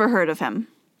 I've never heard of him,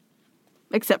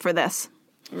 except for this.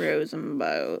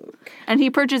 Rosenbach. And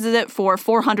he purchases it for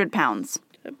 £400.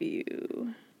 W.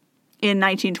 In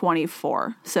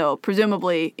 1924. So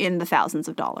presumably in the thousands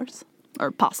of dollars. Or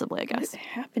possibly, I guess. What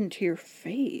happened to your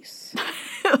face?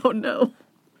 Oh, no.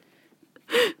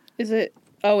 Is it...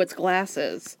 Oh, it's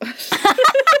glasses.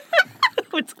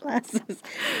 It's glasses.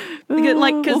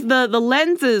 Because the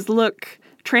lenses look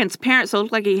transparent, so it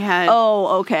looked like he had...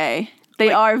 Oh, okay.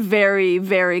 They are very,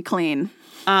 very clean.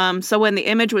 So when the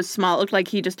image was small, it looked like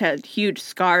he just had huge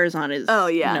scars on his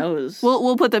nose.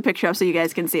 We'll put the picture up so you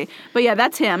guys can see. But yeah,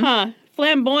 that's him. Huh.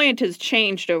 Flamboyant has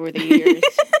changed over the years.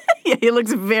 Yeah, he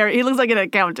looks like an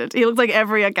accountant. He looks like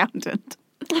every accountant.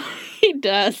 He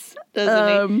does,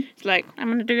 doesn't he? He's like, I'm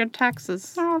going to do your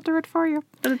taxes. I'll do it for you. I'm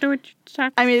going to do it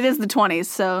taxes. I mean, it is the 20s,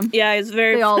 so... Yeah, he's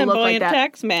very flamboyant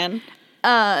tax man.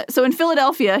 So in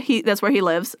Philadelphia, that's where he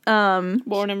lives. Born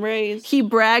and raised. He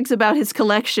brags about his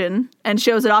collection and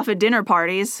shows it off at dinner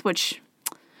parties, which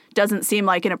doesn't seem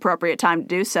like an appropriate time to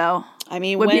do so. I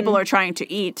mean, when people are trying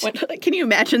to eat. Can you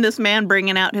imagine this man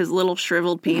bringing out his little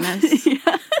shriveled penis?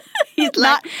 Yeah. He's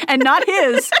not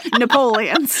his,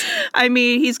 Napoleon's. I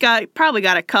mean, he's probably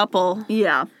got a couple.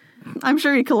 Yeah. I'm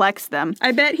sure he collects them.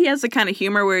 I bet he has the kind of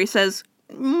humor where he says,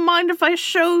 mind if I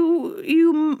show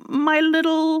you my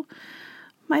little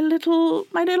man?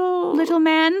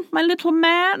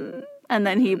 And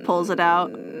then he pulls it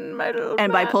out.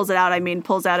 And by pulls it out, I mean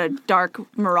pulls out a dark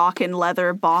Moroccan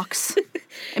leather box.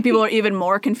 And people are even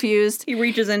more confused. He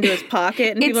reaches into his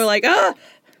pocket and people are like, ah!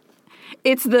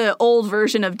 It's the old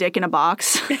version of Dick in a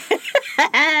Box.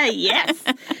 Yes.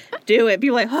 Do it.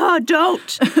 People are like, oh,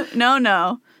 don't.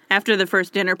 No. After the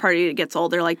first dinner party, it gets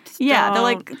old. They're like, yeah, they're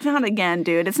like, not again,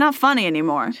 dude. It's not funny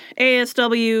anymore.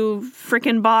 ASW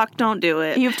frickin' Bach, don't do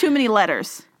it. You have too many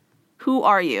letters. Who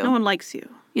are you? No one likes you.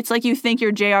 It's like you think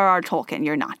you're J.R.R. Tolkien.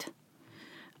 You're not.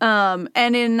 And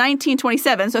in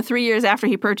 1927, so 3 years after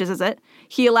he purchases it,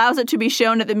 he allows it to be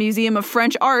shown at the Museum of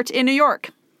French Art in New York.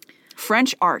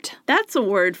 French art. That's a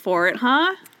word for it,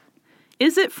 huh?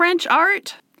 Is it French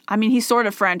art? I mean, he's sort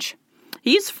of French.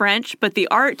 He's French, but the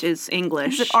art is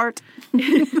English. Is it art?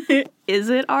 Is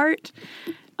it art?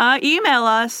 Email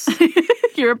us.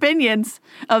 Your opinions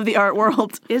of the art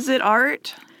world. Is it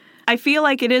art? I feel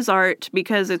like it is art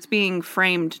because it's being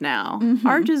framed now. Mm-hmm.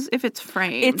 Art is if it's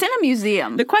framed. It's in a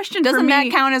museum. The question Doesn't for me,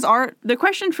 that count as art? The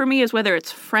question for me is whether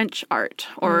it's French art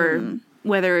or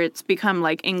whether it's become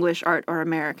like English art or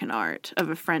American art of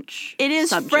a French It is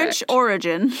subject. French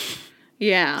origin.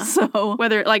 Yeah. So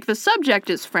whether like the subject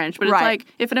is French, but it's like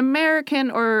if an American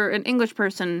or an English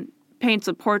person paints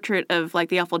a portrait of like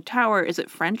the Eiffel Tower, is it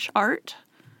French art?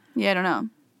 Yeah, I don't know.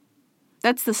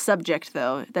 That's the subject,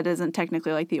 though. That isn't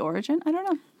technically, like, the origin. I don't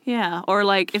know. Yeah. Or,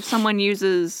 like, if someone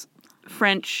uses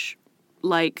French,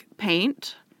 like,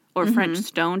 paint or French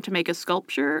stone to make a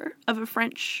sculpture of a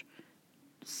French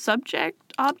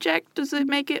object, does it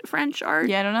make it French art?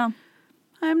 Yeah, I don't know.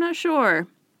 I'm not sure.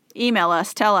 Email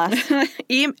us. Tell us.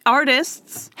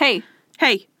 Artists. Hey.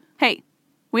 Hey.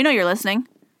 We know you're listening.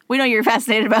 We know you're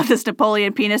fascinated about this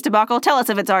Napoleon penis debacle. Tell us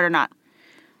if it's art or not.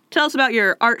 Tell us about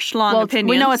your art schlong opinions.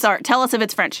 We know it's art. Tell us if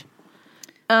it's French.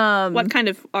 What kind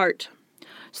of art?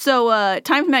 So,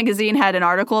 Times Magazine had an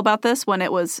article about this when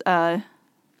it was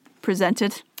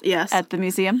presented at the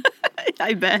museum.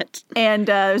 I bet. And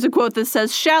there's a quote that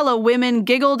says, "Shallow women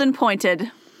giggled and pointed."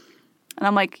 And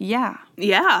I'm like, yeah.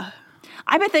 Yeah.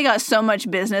 I bet they got so much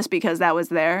business because that was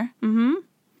there. Mm-hmm.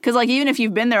 Because, like, even if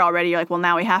you've been there already, you're like, well,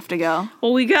 now we have to go.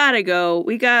 Well, we gotta go.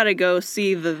 We gotta go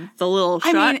see the little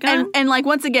shotgun. I mean, and like,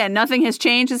 once again, nothing has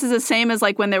changed. This is the same as,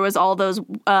 like, when there was all those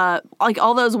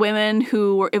women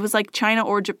who were, it was, like, China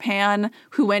or Japan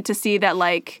who went to see that,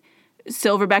 like,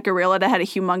 silverback gorilla that had a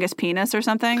humongous penis or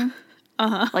something.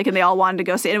 Uh-huh. Like, and they all wanted to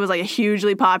go see it. It was, like, a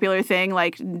hugely popular thing,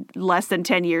 like, less than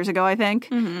 10 years ago, I think.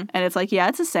 Mm-hmm. And it's like, yeah,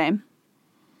 it's the same.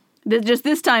 Just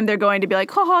this time, they're going to be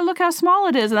like, "Oh, look how small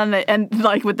it is," and then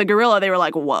like with the gorilla, they were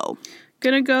like, "Whoa!"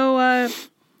 Gonna go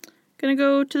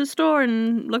to the store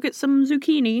and look at some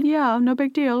zucchini. Yeah, no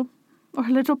big deal, or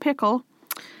a little pickle.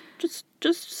 Just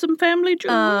some family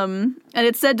jewelry. And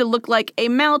it's said to look like a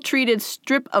maltreated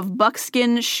strip of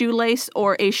buckskin shoelace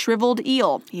or a shriveled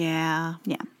eel. Yeah.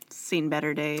 Seen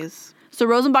better days. So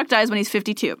Rosenbach dies when he's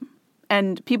 52,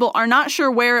 and people are not sure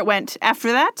where it went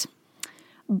after that.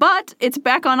 But it's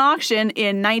back on auction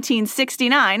in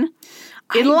 1969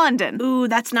 in London. Ooh,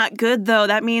 that's not good, though.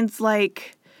 That means,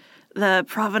 like, the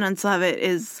provenance of it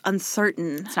is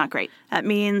uncertain. It's not great. That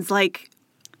means, like,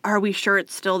 are we sure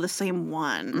it's still the same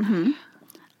one?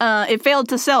 Mm-hmm. It failed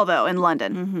to sell, though, in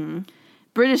London. Mm-hmm.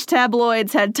 British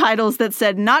tabloids had titles that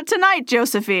said, "Not tonight,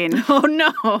 Josephine." Oh,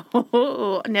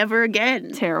 no. Never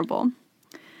again. Terrible.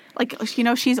 Like, you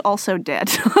know, she's also dead.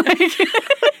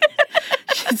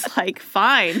 It's like,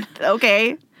 fine.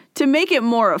 Okay. To make it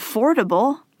more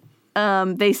affordable,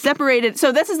 they separated.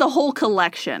 So this is the whole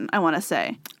collection, I want to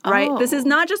say. Right? Oh. This is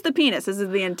not just the penis. This is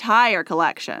the entire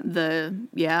collection.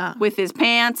 With his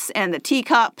pants and the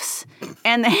teacups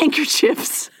and the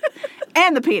handkerchiefs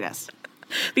and the penis.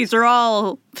 These are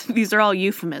all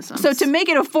euphemisms. So to make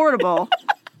it affordable,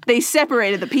 they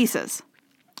separated the pieces.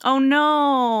 Oh,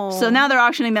 no. So now they're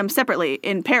auctioning them separately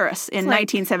in Paris in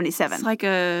 1977. It's like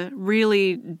a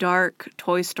really dark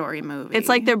Toy Story movie. It's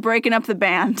like they're breaking up the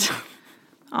band.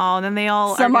 Oh, and then they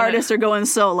all Some artists are going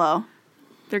solo.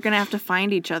 They're going to have to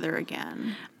find each other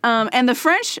again. And the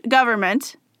French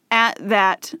government at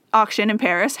that auction in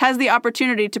Paris has the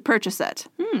opportunity to purchase it.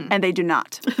 And they do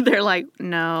not. They're like,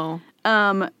 no.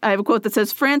 I have a quote that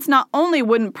says, France not only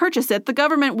wouldn't purchase it, the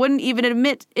government wouldn't even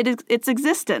admit its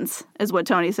existence, is what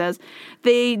Tony says.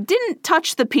 They didn't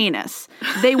touch the penis.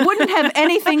 They wouldn't have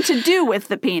anything to do with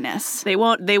the penis. They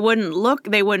wouldn't look,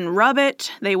 they wouldn't rub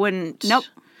it, they wouldn't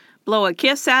blow a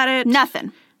kiss at it.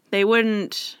 Nothing. They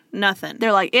wouldn't, nothing.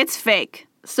 They're like, it's fake.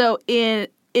 So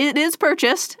it is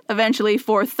purchased eventually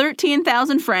for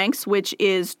 13,000 francs, which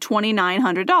is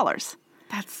 $2,900.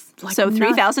 That's like so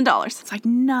 $3,000. It's like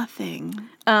nothing.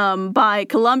 By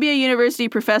Columbia University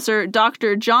professor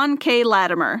Dr. John K.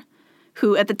 Latimer,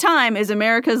 who at the time is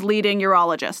America's leading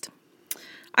urologist.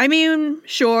 I mean,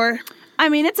 sure. I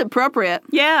mean, it's appropriate.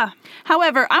 Yeah.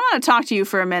 However, I want to talk to you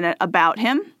for a minute about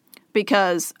him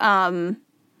because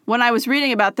when I was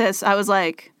reading about this, I was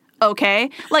like, okay.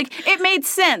 Like, it made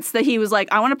sense that he was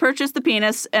like, I want to purchase the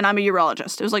penis and I'm a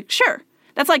urologist. It was like, sure.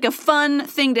 That's like a fun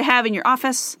thing to have in your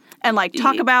office and like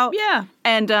talk about. Yeah.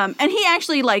 And he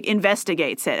actually like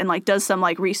investigates it and like does some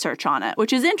like research on it,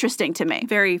 which is interesting to me.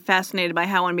 Very fascinated by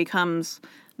how one becomes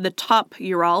the top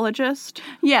urologist.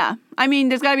 Yeah. I mean,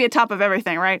 there's got to be a top of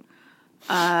everything, right?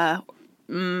 But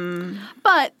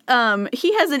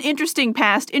he has an interesting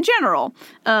past in general.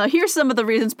 Here's some of the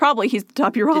reasons probably he's the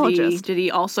top urologist. Did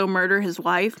he also murder his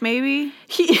wife, maybe?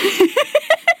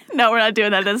 No, we're not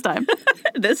doing that this time.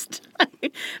 This time.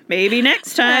 Maybe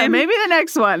next time. Maybe the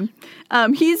next one.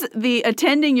 He's the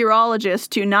attending urologist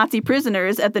to Nazi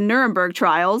prisoners at the Nuremberg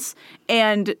trials.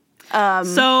 And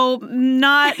so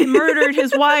not murdered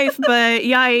his wife, but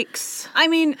yikes. I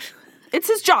mean, it's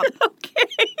his job. Okay.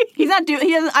 He doesn't,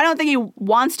 I don't think he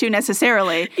wants to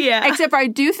necessarily. Yeah. Except for I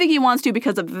do think he wants to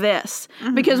because of this.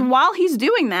 Mm-hmm. Because while he's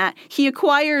doing that, he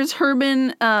acquires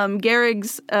Hermann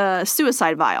Gering's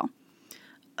suicide vial.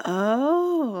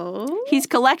 Oh. He's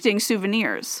collecting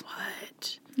souvenirs.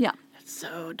 What? Yeah. That's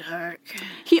so dark.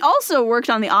 He also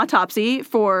worked on the autopsy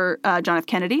for John F.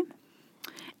 Kennedy.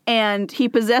 And he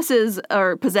possessed,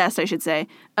 I should say,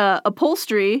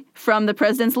 upholstery from the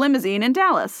president's limousine in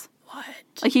Dallas. What?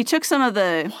 Like, he took some of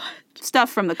the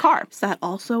stuff from the car. Is that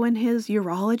also in his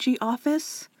urology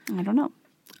office? I don't know.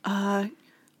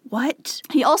 What?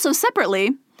 He also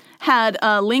separately had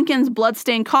Lincoln's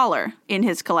bloodstained collar in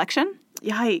his collection.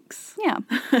 Yikes. Yeah.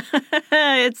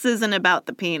 This isn't about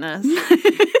the penis.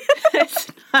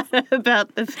 It's not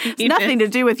about the penis. It's nothing to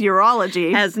do with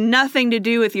urology. Has nothing to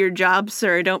do with your job,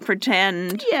 sir. Don't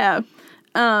pretend. Yeah.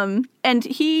 And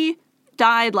he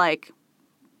died, like,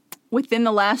 within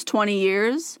the last 20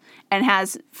 years and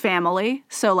has family.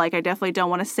 So, like, I definitely don't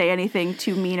want to say anything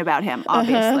too mean about hhim,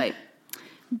 obviously. Uh-huh.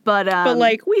 But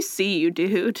like, we see you,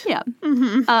 dude. Yeah.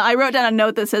 Mm-hmm. I wrote down a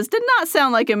note that says, did not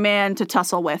sound like a man to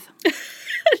tussle with.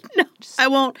 No, I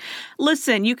won't.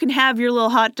 Listen, you can have your little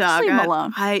hot dog. Leave him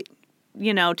alone.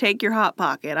 Take your Hot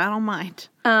Pocket. I don't mind.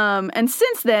 And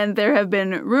since then, there have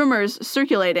been rumors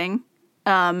circulating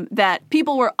that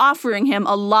people were offering him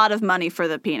a lot of money for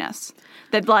the penis.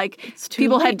 That, like,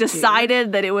 people had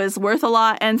decided that it was worth a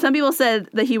lot. And some people said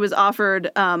that he was offered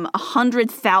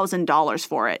 $100,000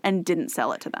 for it and didn't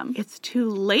sell it to them. It's too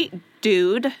late,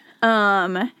 dude.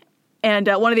 And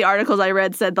one of the articles I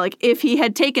read said, like, if he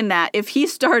had taken that, if he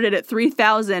started at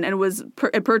 $3,000 and was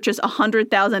purchased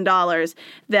 $100,000,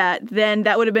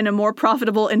 that would have been a more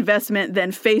profitable investment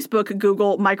than Facebook,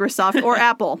 Google, Microsoft, or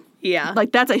Apple. Yeah.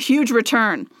 Like, that's a huge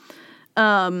return.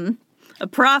 A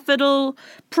profitable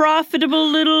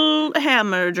little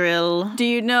hammer drill. Do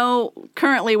you know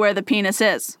currently where the penis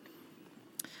is?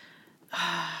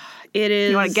 It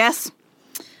is. You want to guess?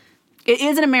 It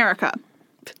is in America.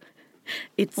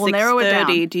 It's we'll narrow it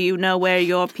down. Do you know where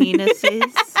your penis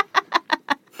is?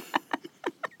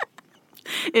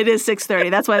 It is 6:30.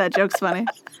 That's why that joke's funny.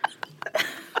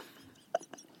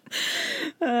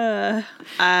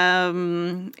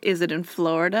 Is it in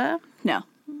Florida? No.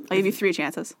 I'll give you 3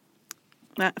 chances.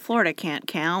 Florida can't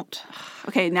count.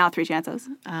 Okay, now 3 chances.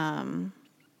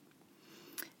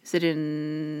 Is it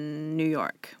in New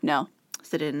York? No.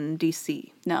 Is it in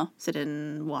D.C.? No. Is it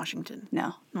in Washington?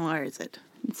 No. Where is it?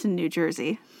 It's in New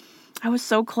Jersey. I was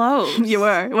so close. You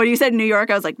were. When you said New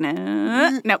York, I was like,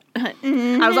 nah. Nope.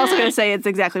 I was also going to say it's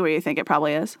exactly where you think it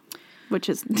probably is, which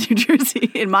is New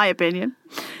Jersey, in my opinion.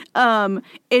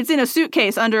 It's in a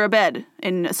suitcase under a bed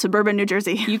in suburban New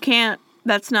Jersey. You can't.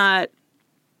 That's not.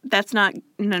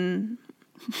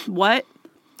 What?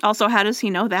 Also, how does he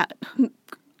know that?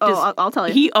 I'll tell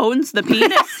you. He owns the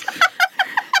penis?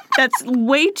 That's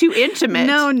way too intimate.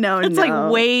 No. That's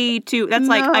like way too... That's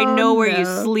like, I know where you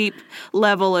sleep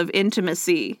level of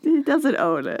intimacy. He doesn't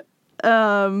own it.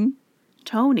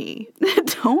 Tony.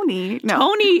 Tony? No.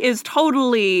 Tony is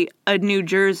totally a New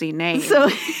Jersey name. So,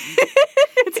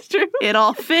 it's true. It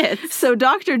all fits. So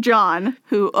Dr. John,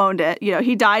 who owned it,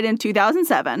 he died in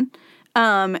 2007,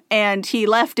 and he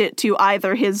left it to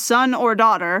either his son or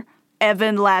daughter,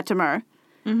 Evan Latimer.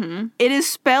 Mm-hmm. It is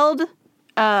spelled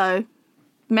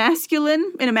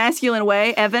masculine, in a masculine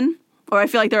way, Evan, or I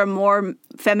feel like there are more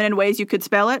feminine ways you could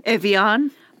spell it. Evian.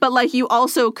 But, like, you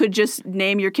also could just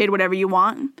name your kid whatever you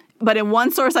want. But in one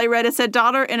source I read it said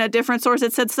daughter, in a different source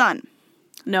it said son.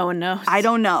 No one knows. I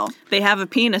don't know. They have a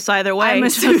penis either way. I'm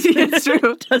assuming it's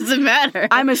true. Doesn't matter.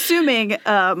 I'm assuming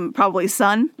probably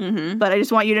son, but I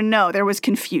just want you to know there was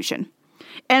confusion.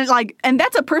 And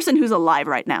that's a person who's alive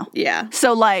right now. Yeah.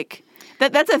 So, like,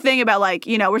 that's a thing about, like,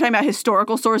 we're talking about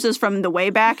historical sources from the way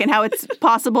back and how it's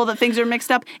possible that things are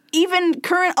mixed up. Even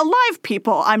current alive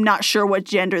people, I'm not sure what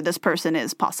gender this person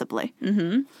is, possibly.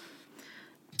 Mm-hmm.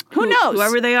 Who knows?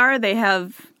 Whoever they are, they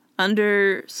have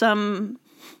under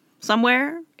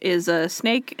somewhere is a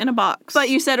snake in a box. But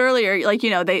you said earlier, like,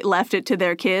 they left it to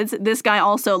their kids. This guy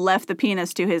also left the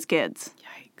penis to his kids.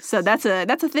 Yikes. So that's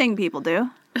a thing people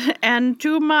do. And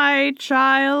to my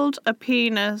child, a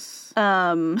penis.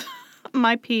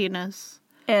 My penis.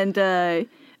 And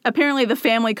apparently the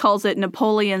family calls it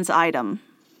Napoleon's item.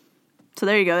 So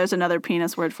there you go. There's another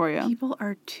penis word for you. People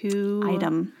are too...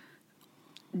 Item.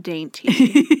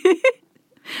 Dainty.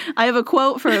 I have a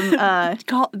quote from...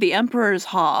 the Emperor's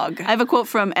Hog. I have a quote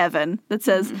from Evan that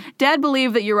says, Dad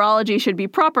believed that urology should be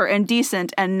proper and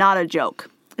decent and not a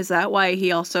joke. Is that why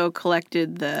he also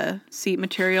collected the seat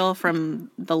material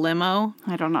from the limo?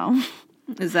 I don't know.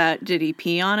 Did he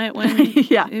pee on it when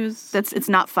yeah. it was... It's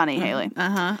not funny, Haley.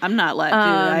 Uh-huh. I'm not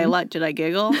did I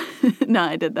giggle? No,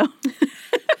 I did though.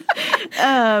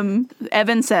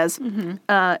 Evan says,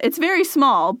 it's very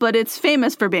small, but it's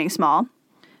famous for being small.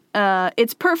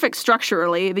 It's perfect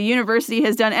structurally. The university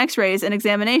has done x-rays and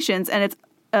examinations, and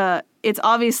it's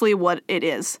obviously what it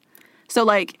is. So,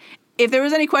 like, if there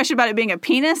was any question about it being a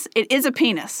penis, it is a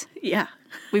penis. Yeah.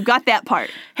 We've got that part.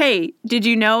 Hey, did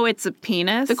you know it's a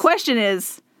penis? The question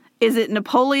is it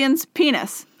Napoleon's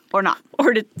penis or not?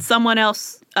 Or did someone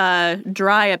else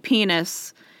dry a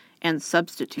penis and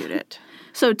substitute it?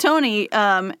 So Tony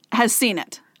has seen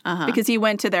it because he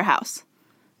went to their house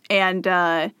and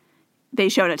they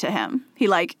showed it to him. He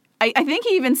I think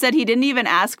he even said he didn't even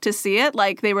ask to see it.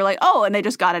 Like, they were like, oh, and they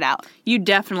just got it out. You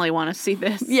definitely want to see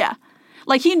this. Yeah.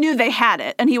 Like, he knew they had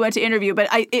it and he went to interview, but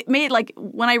it made, like,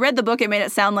 when I read the book, it made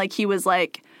it sound like he was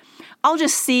like, I'll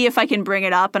just see if I can bring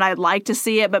it up and I'd like to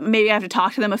see it, but maybe I have to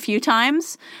talk to them a few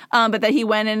times. But that he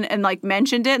went in and, like,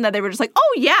 mentioned it and that they were just like,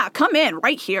 oh, yeah, come in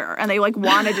right here. And they, like,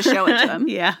 wanted to show it to him.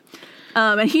 Yeah.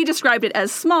 And he described it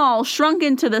as small,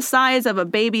 shrunken to the size of a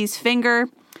baby's finger.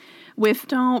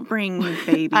 Don't bring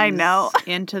babies I know.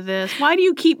 into this. Why do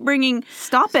you keep bringing...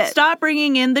 Stop it. Stop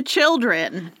bringing in the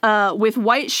children. With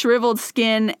white shriveled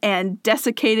skin and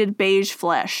desiccated beige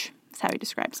flesh. That's how he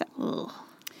describes it.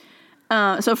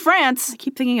 So France... I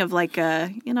keep thinking of, like,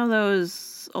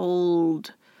 those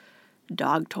old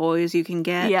dog toys you can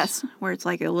get? Yes. Where it's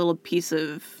like a little piece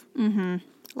of,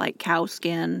 like, cow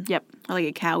skin. Yep. Or like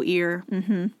a cow ear.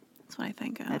 Mm-hmm. That's what I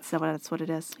think of. That's what it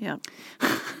is. Yep.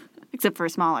 Except for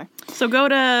smaller. So go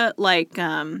to, like,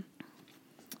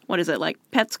 what is it, like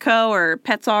Petsco or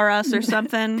Pets R Us or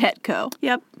something? Petco.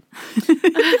 Yep.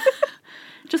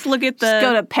 Just look at Just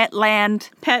go to Petland.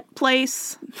 Pet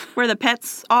place where the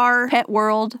pets are. Pet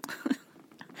World.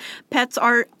 Pets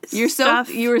are You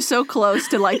were so close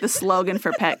to, like, the slogan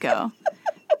for Petco.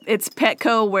 It's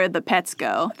Petco where the pets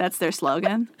go. That's their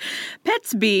slogan.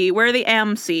 Pets be where the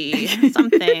AMC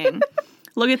something.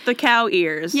 Look at the cow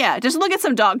ears. Yeah, just look at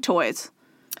some dog toys,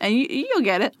 and you'll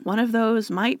get it. One of those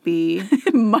might be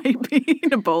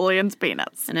Napoleon's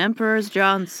penis. An Emperor's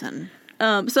Johnson.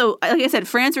 So, like I said,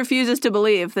 France refuses to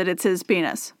believe that it's his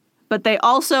penis, but they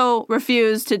also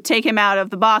refuse to take him out of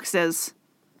the boxes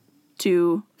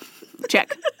to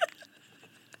check.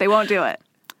 They won't do it.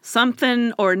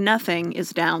 Something or nothing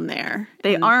is down there.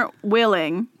 They aren't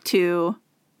willing to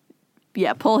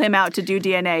pull him out to do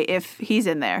DNA if he's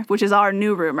in there, which is our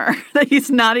new rumor, that he's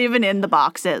not even in the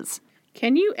boxes.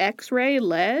 Can you X-ray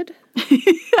lead?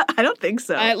 I don't think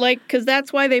so. Because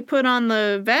that's why they put on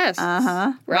the vest.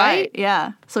 Uh-huh. Right?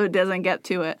 Yeah. So it doesn't get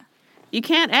to it. You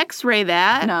can't X-ray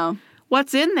that. No.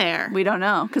 What's in there? We don't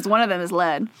know, because one of them is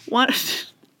lead. What?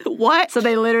 So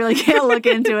they literally can't look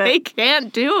into it. They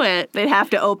can't do it. They'd have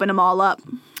to open them all up.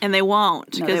 And they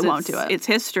won't. No, they won't do it. It's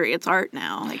history. It's art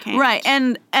now. They can't. Right.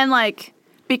 And like,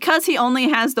 because he only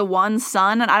has the one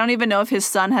son, and I don't even know if his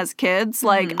son has kids,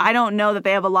 like, I don't know that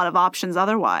they have a lot of options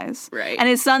otherwise. Right. And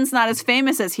his son's not as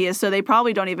famous as he is, so they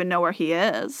probably don't even know where he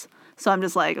is. So I'm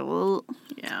just like, well,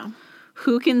 yeah.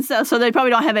 Who can sell? So they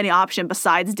probably don't have any option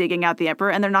besides digging out the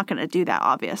emperor, and they're not going to do that,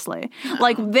 obviously. No.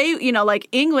 Like, like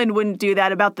England wouldn't do that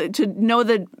to know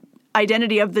the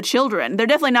identity of the children. They're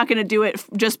definitely not going to do it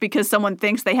just because someone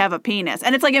thinks they have a penis.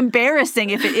 And it's, like, embarrassing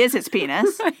if it is his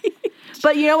penis. Right.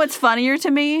 But you know what's funnier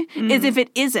to me is if it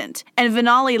isn't, and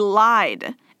Venali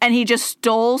lied, and he just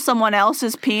stole someone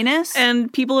else's penis.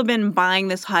 And people have been buying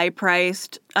this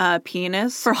high-priced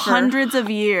penis for hundreds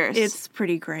of years. It's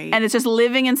pretty great. And it's just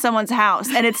living in someone's house.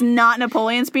 And it's not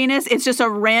Napoleon's penis. It's just a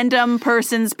random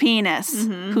person's penis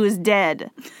who is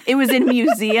dead. It was in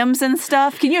museums and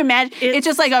stuff. Can you imagine? It's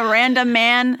just like a random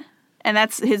man, and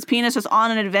that's his penis was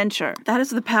on an adventure. That is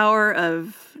the power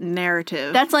of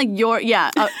narrative. That's like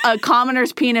a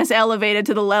commoner's penis elevated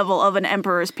to the level of an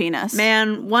emperor's penis.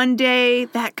 Man, one day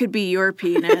that could be your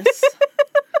penis.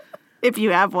 If you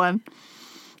have one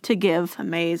to give.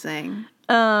 Amazing.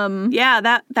 Yeah,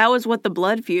 that was what the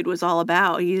blood feud was all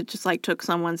about. He just like took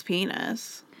someone's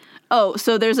penis. Oh,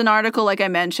 so there's an article, like I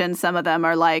mentioned, some of them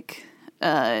are like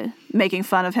making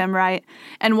fun of him, right?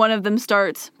 And one of them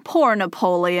starts, "Poor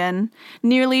Napoleon.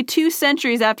 Nearly 2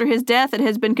 centuries after his death, it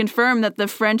has been confirmed that the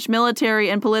French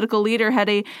military and political leader had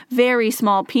a very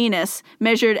small penis,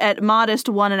 measured at modest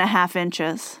 1.5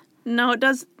 inches. No,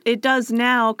 it does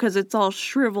now, because it's all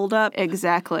shriveled up.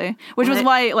 Exactly. Which was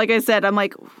why, like I said, I'm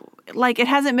like, it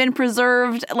hasn't been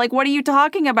preserved. Like, what are you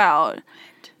talking about?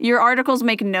 Your articles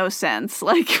make no sense.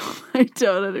 Like, I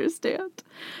don't understand.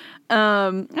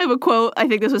 I have a quote, I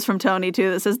think this was from Tony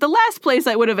too, that says, "The last place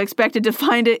I would have expected to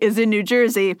find it is in New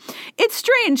Jersey. It's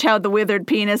strange how the withered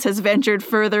penis has ventured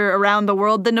further around the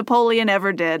world than Napoleon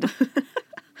ever did."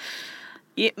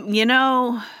 You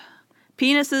know,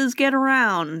 penises get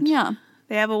around. Yeah.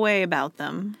 They have a way about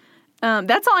them.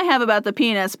 That's all I have about the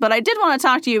penis, but I did want to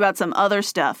talk to you about some other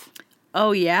stuff.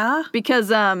 Oh, yeah? Because,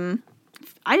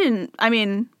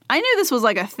 I knew this was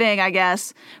like a thing, I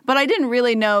guess, but I didn't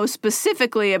really know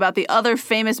specifically about the other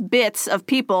famous bits of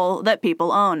people that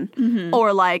people own,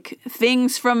 or like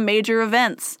things from major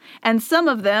events. And some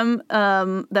of them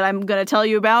that I'm going to tell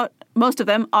you about, most of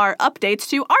them are updates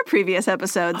to our previous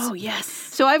episodes. Oh, yes.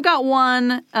 So I've got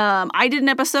one. I did an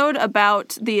episode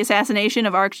about the assassination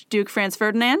of Archduke Franz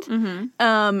Ferdinand,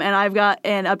 and I've got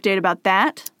an update about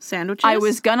that. Sandwiches? I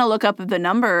was going to look up the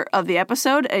number of the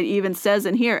episode. It even says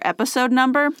in here, episode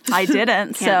number. I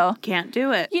didn't, Can't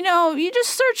do it. You know, you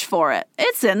just search for it.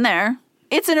 It's in there.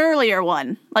 It's an earlier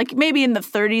one, like maybe in the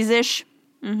 30s-ish.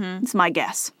 It's my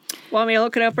guess. Want me to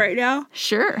look it up right now?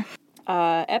 Sure.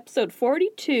 Episode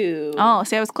 42. Oh,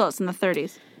 see, I was close, in the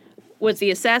 30s. Was the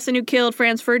assassin who killed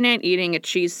Franz Ferdinand eating a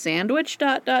cheese sandwich, ...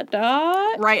 Right,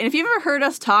 and if you've ever heard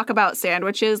us talk about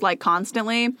sandwiches, like,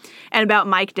 constantly, and about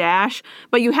Mike Dash,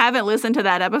 but you haven't listened to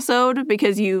that episode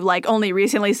because you, like, only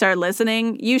recently started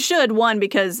listening, you should, one,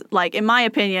 because, like, in my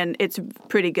opinion, it's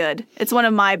pretty good. It's one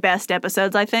of my best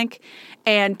episodes, I think.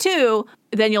 And two,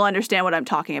 then you'll understand what I'm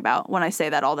talking about when I say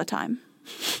that all the time.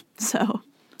 So...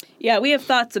 Yeah, we have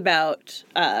thoughts about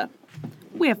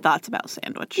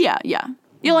sandwich. Yeah.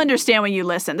 You'll understand when you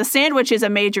listen. The sandwich is a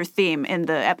major theme in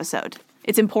the episode.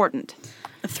 It's important.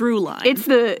 A through line. It's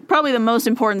probably the most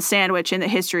important sandwich in the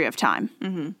history of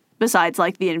time. Besides,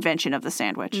 like, the invention of the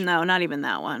sandwich. No, not even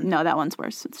that one. No, that one's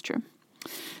worse. It's true.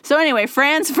 So anyway,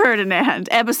 Franz Ferdinand,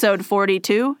 episode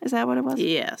 42. Is that what it was?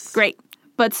 Yes. Great.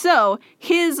 But so,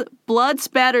 his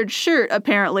blood-spattered shirt,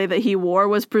 apparently, that he wore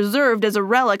was preserved as a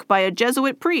relic by a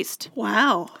Jesuit priest.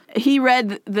 Wow. He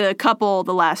read the couple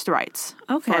the last rites.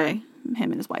 Okay. For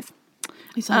him and his wife.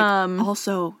 He's like,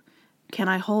 also, can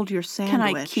I hold your sandwich? Can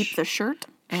I keep the shirt?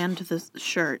 And the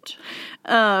shirt.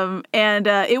 And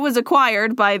it was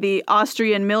acquired by the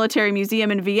Austrian Military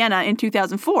Museum in Vienna in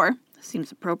 2004.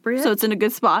 Seems appropriate. So it's in a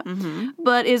good spot.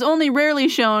 But is only rarely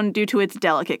shown due to its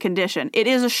delicate condition. It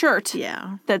is a shirt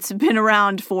that's been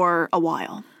around for a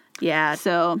while. Yeah.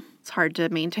 So it's hard to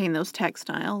maintain those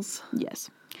textiles.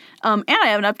 Yes. And I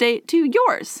have an update to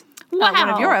yours. Wow. One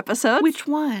of your episodes. Which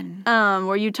one?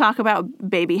 Where you talk about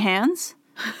baby hands.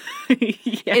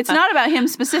 Yeah. It's not about him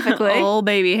specifically. Old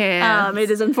baby hands. It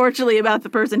is unfortunately about the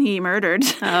person he murdered.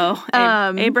 Oh,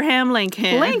 Abraham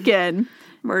Lincoln. Lincoln.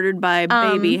 Murdered by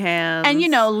baby hands. And,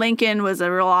 Lincoln was a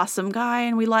real awesome guy,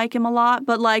 and we like him a lot.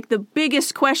 But, the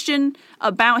biggest question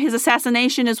about his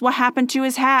assassination is what happened to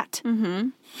his hat? Mm-hmm.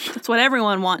 That's what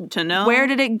everyone wants to know. Where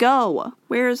did it go?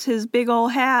 Where's his big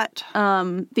old hat?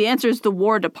 The answer is the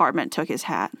War Department took his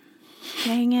hat.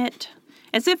 Dang it.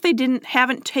 As if they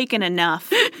haven't taken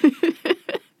enough.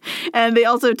 And they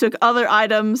also took other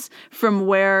items from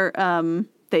where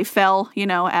they fell,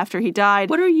 after he died.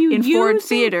 What are you in using? Ford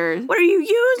Theater. What are you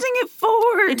using it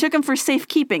for? They took him for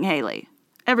safekeeping, Haley.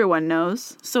 Everyone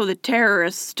knows. So the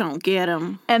terrorists don't get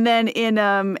him. And then in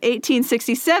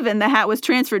 1867, the hat was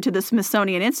transferred to the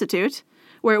Smithsonian Institute,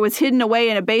 where it was hidden away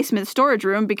in a basement storage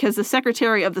room because the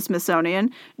secretary of the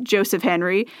Smithsonian, Joseph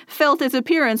Henry, felt its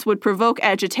appearance would provoke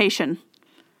agitation.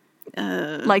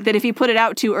 That if he put it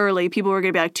out too early, people were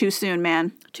going to be like, too soon,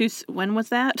 man. When was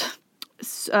that?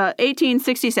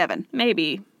 1867.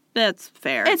 Maybe. That's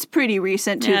fair. It's pretty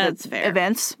recent to the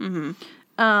events.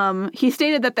 Mm-hmm. He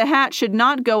stated that the hat should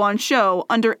not go on show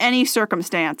under any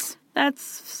circumstance. That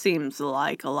seems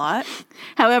like a lot.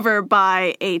 However,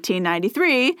 by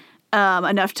 1893...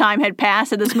 enough time had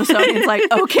passed, and the Smithsonian's like,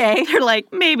 okay. They're like,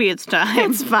 maybe it's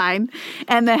time. It's fine.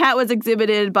 And the hat was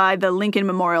exhibited by the Lincoln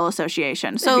Memorial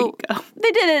Association. So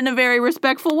they did it in a very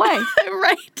respectful way.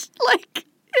 Right.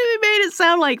 It made it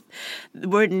sound like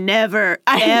we're never,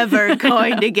 ever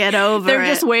going to get over They're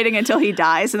just waiting until he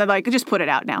dies, and they're like, just put it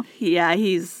out now. Yeah,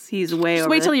 he's way over. Just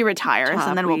wait till he retires,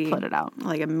 and then we'll put it out.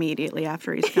 Immediately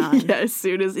after he's gone. Yeah, as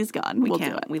soon as he's gone, we'll do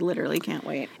it. We literally can't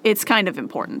wait. It's kind of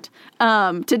important.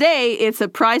 Today, it's a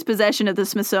prized possession of the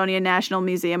Smithsonian National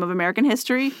Museum of American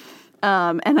History.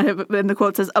 And the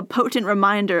quote says, a potent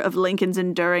reminder of Lincoln's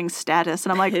enduring status.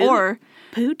 And I'm like, or...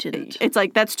 Potent. It's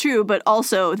like, that's true, but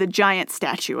also the giant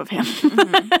statue of him.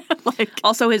 Mm-hmm.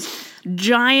 Also his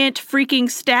giant freaking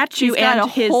statue. He's got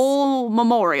his whole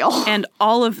memorial. And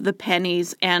all of the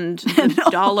pennies and the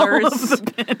dollars. All of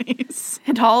the pennies.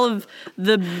 And all of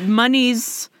the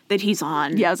monies that he's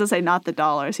on. Yeah, I was going to say not the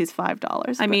dollars. He's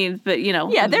 $5. But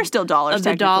Yeah, they're still dollars, of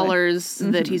the dollars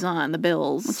that he's on, the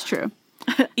bills. That's true.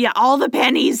 Yeah, all the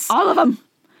pennies. All of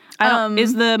them.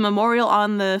 Is the memorial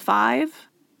on the 5?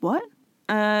 What?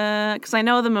 Because I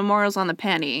know the memorial's on the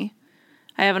penny.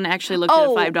 I haven't actually looked at a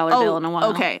 $5 bill in a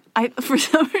while. Okay. For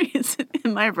some reason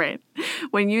in my brain,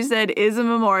 when you said, is a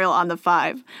memorial on the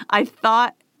 5, I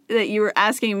thought that you were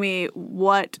asking me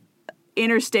what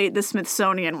interstate the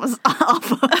Smithsonian was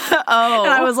off of. Oh.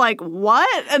 And I was like,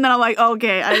 what? And then I'm like,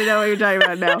 okay, I know what you're talking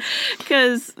about now.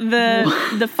 Because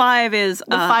the 5 is...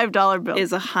 the $5 bill.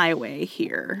 Is a highway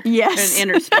here. Yes. An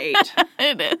interstate.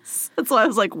 It is. That's why I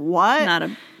was like, what? Not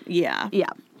a... Yeah.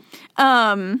 Yeah.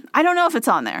 I don't know if it's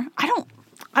on there.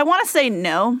 I want to say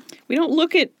no. We don't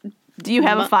look at... Do you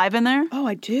have a 5 in there? Oh,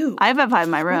 I do. I have a 5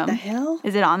 in my room. What the hell?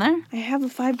 Is it on there? I have a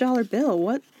 $5 bill.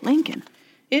 What? Lincoln.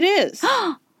 It is.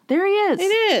 There he is. It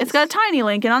is. It's got a tiny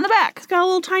Lincoln on the back. It's got a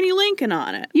little tiny Lincoln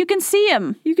on it. You can see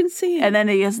him. And then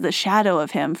he has the shadow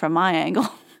of him from my angle.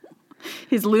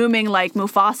 He's looming like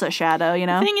Mufasa shadow,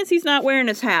 The thing is, he's not wearing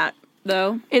his hat,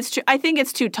 though. It's true. I think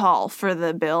it's too tall for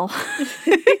the bill.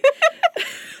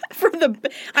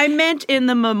 I meant in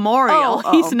the memorial.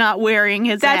 Oh. He's not wearing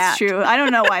his hat. That's true. I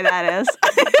don't know why that is.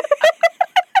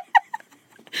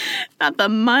 Not the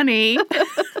money. I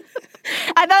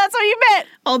thought that's what you meant.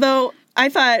 Although I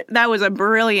thought that was a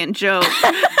brilliant joke.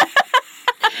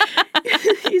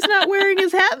 He's not wearing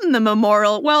his hat in the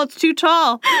memorial. Well, it's too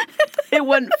tall. It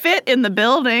wouldn't fit in the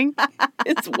building.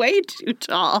 It's way too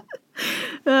tall.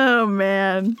 Oh,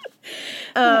 man.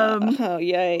 Oh,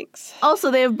 yikes.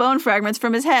 Also, they have bone fragments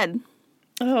from his head.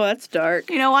 Oh, that's dark.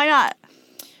 Why not?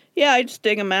 Yeah, I just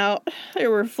dig them out. They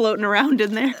were floating around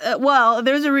in there. Well,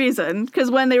 there's a reason. Because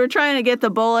when they were trying to get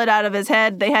the bullet out of his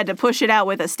head, they had to push it out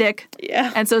with a stick.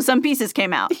 Yeah. And so some pieces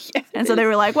came out. Yeah, and so they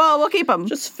were like, well, we'll keep them.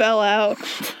 Just fell out.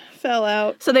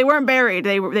 So they weren't buried.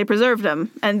 They preserved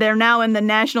them. And they're now in the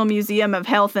National Museum of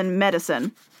Health and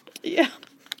Medicine. Yeah.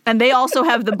 And they also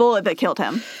have the bullet that killed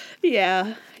him.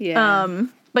 Yeah.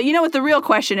 But you know what the real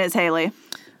question is, Haley?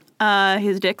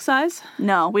 His dick size?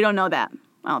 No, we don't know that.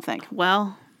 I don't think.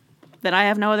 Well, then I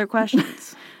have no other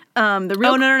questions.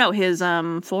 No. His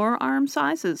forearm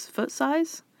size, his foot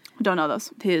size. Don't know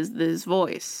those. His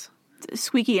voice.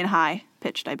 Squeaky and high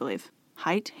pitched, I believe.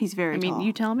 Height? He's very tall. I mean,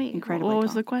 you tell me. Incredibly What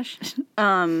was tall. the question?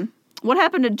 What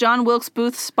happened to John Wilkes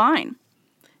Booth's spine?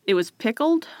 It was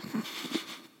pickled.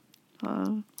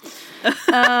 I'm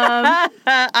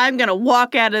gonna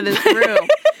walk out of this room,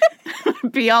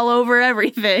 be all over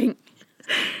everything.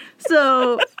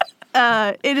 So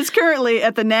it is currently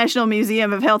at the National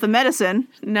Museum of Health and Medicine.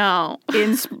 No.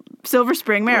 In Silver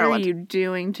Spring, Maryland. What are you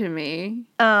doing to me?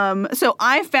 So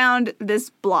I found this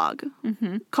blog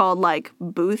called like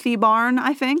Boothie Barn,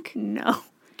 I think. No.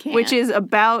 Can't. Which is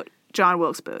about John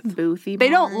Wilkes Booth. Boothie Barn? They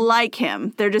don't like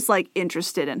him. They're just like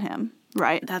interested in him.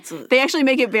 Right. They actually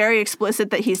make it very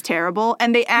explicit that he's terrible.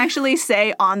 And they actually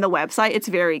say on the website, it's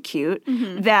very cute,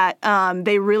 that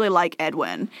they really like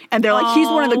Edwin. And they're like, he's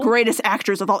one of the greatest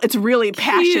actors of all. It's really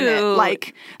passionate, cute.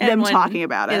 like them talking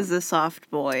about it. Is a soft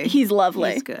boy. He's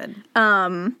lovely. He's good.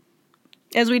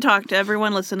 As we talked,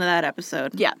 everyone listen to that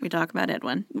episode. Yeah. We talk about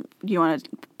Edwin. Do you want to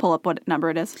pull up what number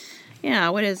it is? Yeah,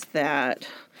 what is that?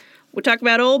 We talk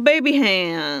about old baby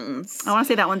hands. I want to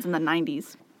say that one's in the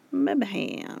 90s. Baby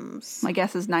hands. My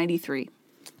guess is 93.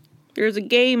 There's a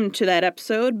game to that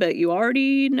episode, but you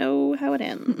already know how it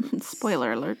ends.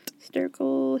 Spoiler alert.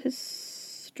 Historical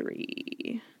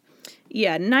history.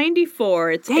 Yeah,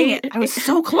 94. It's Dang it, I was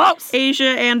so close. Asia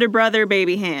and her brother,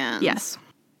 baby hands. Yes.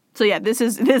 So yeah, this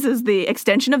is the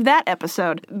extension of that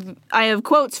episode. I have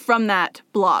quotes from that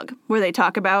blog where they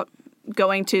talk about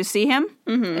going to see him,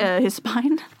 his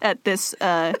spine, at this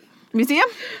museum.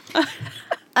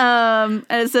 And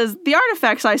it says, the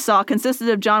artifacts I saw consisted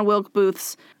of John Wilkes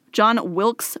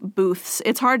Booth's,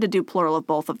 it's hard to do plural of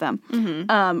both of them,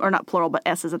 or not plural, but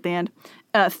S's at the end,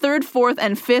 third, fourth,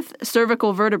 and fifth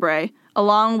cervical vertebrae,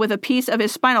 along with a piece of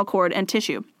his spinal cord and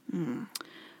tissue. I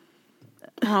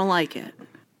don't like it.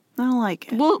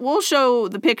 We'll show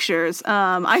the pictures.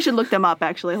 I should look them up,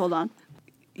 actually. Hold on.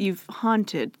 You've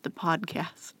haunted the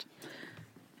podcast.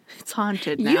 It's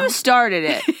haunted now. You started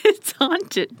it. It's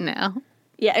haunted now.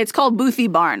 Yeah, it's called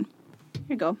Boothie Barn. Here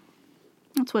you go.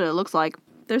 That's what it looks like.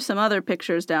 There's some other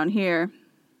pictures down here.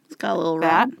 It's got a little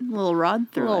rod through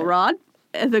it. A little rod.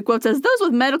 The quote says, those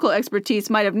with medical expertise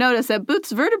might have noticed that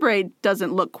Booth's vertebrae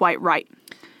doesn't look quite right.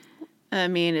 I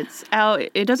mean, it's out.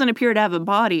 It doesn't appear to have a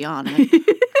body on it.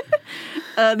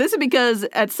 This is because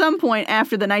at some point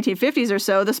after the 1950s or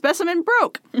so, the specimen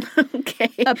broke. Okay.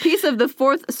 A piece of the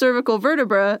fourth cervical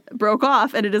vertebra broke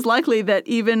off, and it is likely that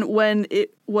even when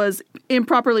it was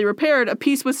improperly repaired, a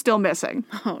piece was still missing.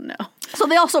 Oh, no. So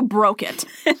they also broke it.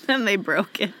 And they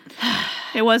broke it.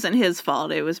 It wasn't his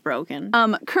fault. It was broken.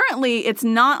 Currently, it's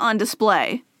not on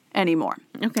display anymore.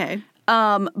 Okay.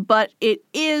 But it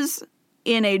is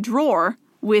in a drawer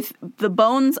with the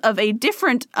bones of a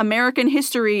different American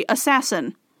history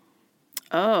assassin.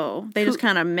 Oh, they just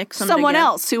kind of mix them Someone together.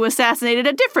 else who assassinated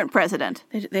a different president.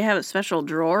 They have a special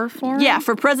drawer for it? Yeah,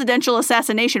 for presidential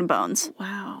assassination bones.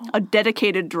 Wow. A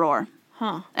dedicated drawer.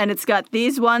 Huh. And it's got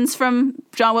these ones from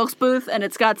John Wilkes Booth, and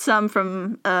it's got some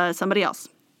from somebody else.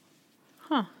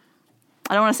 Huh.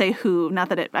 I don't want to say who, not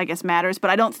that it, I guess, matters,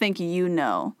 but I don't think you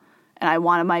know. And I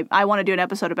want to do an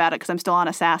episode about it because I'm still on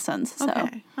Assassins. So.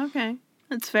 Okay.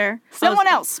 That's fair. Someone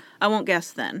else. I won't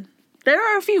guess then. There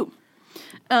are a few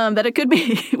that it could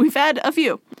be. We've had a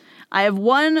few. I have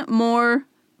one more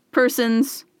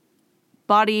person's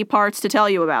body parts to tell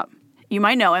you about. You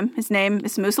might know him. His name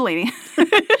is Mussolini.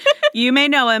 You may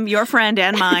know him, your friend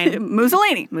and mine.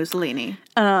 Mussolini.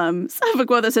 Some of a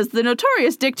quote that says, the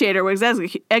notorious dictator was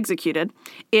executed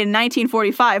in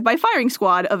 1945 by firing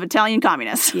squad of Italian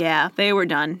communists. Yeah, they were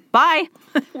done. Bye.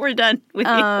 We're done with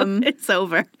you. It's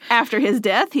over. After his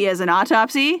death, he has an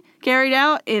autopsy carried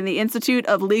out in the Institute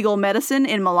of Legal Medicine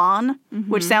in Milan,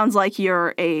 which sounds like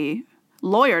you're a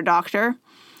lawyer doctor.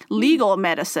 Legal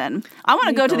medicine. I want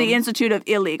to go to the Institute of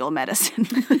Illegal Medicine.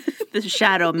 The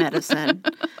shadow medicine.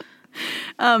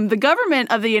 The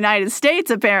government of the United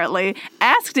States apparently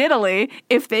asked Italy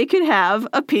if they could have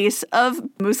a piece of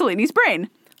Mussolini's brain.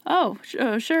 Oh,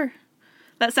 sure.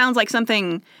 That sounds like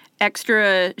something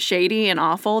extra shady and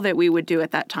awful that we would do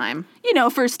at that time. You know,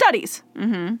 for studies.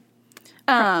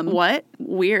 What?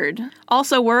 Weird.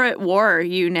 Also, we're at war,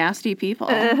 you nasty people.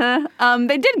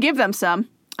 They did give them some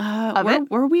of it.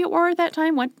 Were we at war at that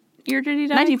time? What year did he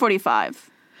die? 1945.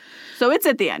 So it's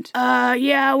at the end.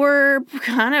 Yeah, we're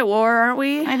kind of at war, aren't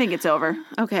we? I think it's over.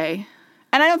 Okay.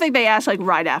 And I don't think they asked, like,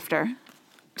 right after.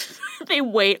 They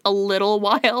wait a little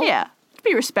while. Yeah, to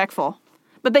be respectful.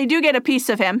 But they do get a piece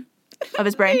of him, of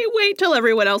his brain. They wait till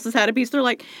everyone else has had a piece. They're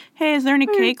like, hey, is there any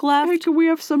cake left? Hey, can we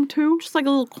have some too? Just like a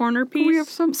little corner piece. Can we have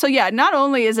some? So yeah, not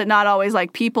only is it not always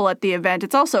like people at the event,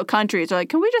 it's also countries. They're like,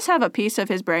 can we just have a piece of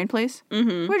his brain, please?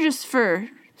 Mm-hmm. We're just for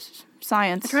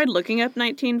science. I tried looking up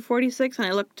 1946 and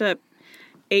I looked up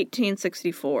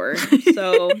 1864.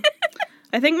 So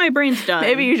I think my brain's done.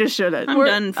 Maybe you just shouldn't. I'm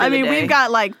done for the day. We've got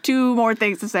like 2 more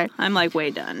things to say. I'm like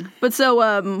way done. But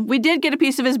so we did get a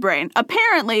piece of his brain.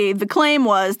 Apparently, the claim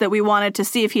was that we wanted to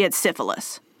see if he had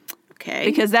syphilis. Okay.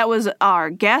 Because that was our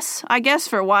guess, I guess,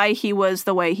 for why he was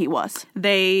the way he was.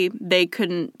 They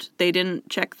didn't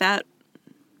check that.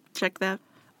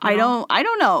 I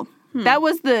don't know. That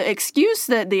was the excuse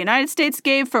that the United States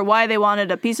gave for why they wanted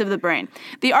a piece of the brain.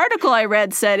 The article I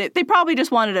read said they probably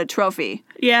just wanted a trophy.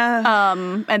 Yeah.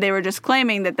 And they were just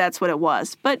claiming that that's what it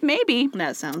was. But maybe.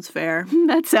 That sounds fair.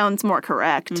 That sounds more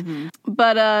correct.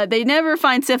 But they never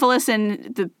find syphilis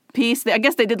in the piece. I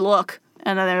guess they did look.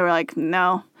 And then they were like,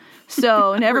 no.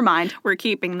 So never mind. We're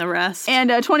keeping the rest.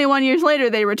 And 21 years later,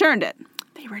 they returned it.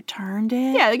 They returned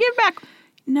it? Yeah, they gave it back.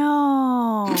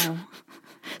 No.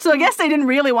 So I guess they didn't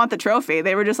really want the trophy.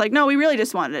 They were just like, no, we really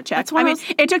just wanted to check. I mean,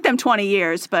 it took them 20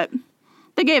 years, but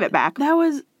they gave it back.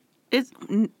 What?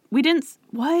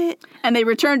 And they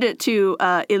returned it to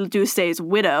Il Duce's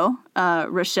widow,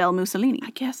 Rochelle Mussolini.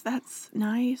 I guess that's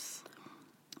nice.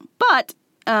 But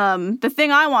the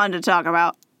thing I wanted to talk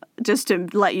about, just to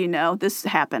let you know, this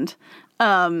happened.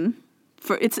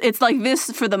 It's like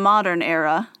this for the modern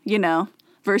era,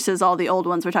 versus all the old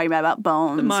ones we're talking about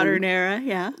bones. The modern era,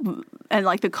 yeah. And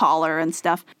like the collar and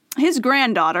stuff. His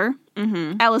granddaughter,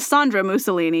 Alessandra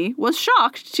Mussolini, was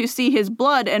shocked to see his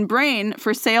blood and brain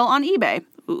for sale on eBay.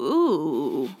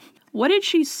 Ooh. What did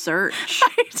she search?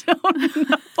 I don't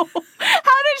know.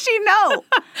 How did she know?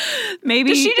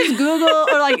 Maybe. Did she just Google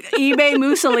or like eBay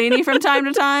Mussolini from time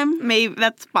to time? Maybe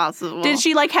that's possible. Did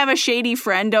she like have a shady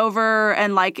friend over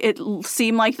and like it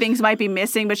seemed like things might be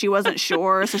missing, but she wasn't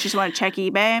sure, so she just wanted to check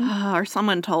eBay? Or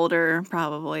someone told her,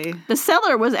 probably. The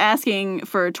seller was asking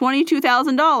for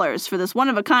 $22,000 for this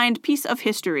one-of-a-kind piece of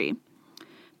history.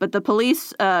 But the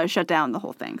police shut down the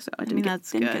whole thing, so it didn't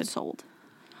get sold.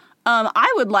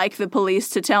 I would like the police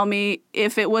to tell me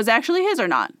if it was actually his or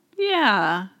not.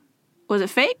 Yeah. Was it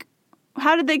fake?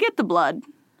 How did they get the blood?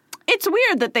 It's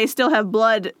weird that they still have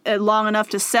blood long enough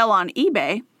to sell on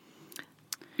eBay.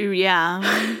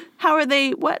 Yeah. How are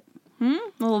they, what? A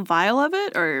little vial of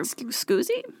it? Or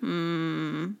Scusi?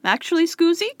 Actually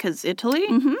Scusi, because Italy?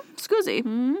 Scusi.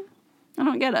 I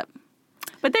don't get it.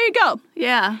 But there you go.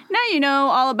 Yeah. Now you know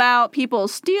all about people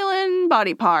stealing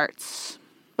body parts.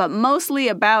 But mostly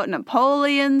about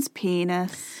Napoleon's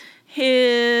penis.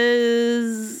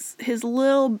 His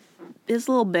little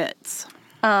bits.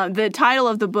 The title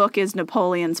of the book is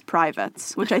Napoleon's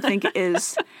Privates, which I think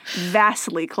is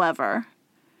vastly clever.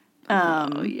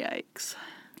 Yikes.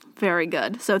 Very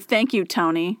good. So thank you,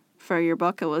 Tony, for your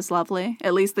book. It was lovely.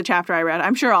 At least the chapter I read.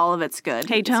 I'm sure all of it's good.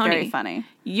 Hey, Tony. It's very funny.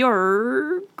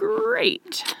 You're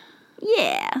great.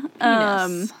 Yeah.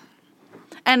 Penis.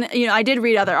 And, I did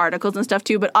read other articles and stuff,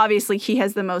 too, but obviously he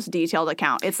has the most detailed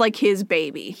account. It's like his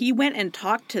baby. He went and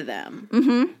talked to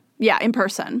them. Yeah, in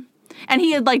person. And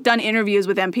he had, done interviews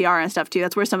with NPR and stuff, too.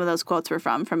 That's where some of those quotes were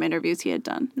from interviews he had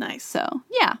done. Nice. So,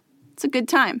 yeah, it's a good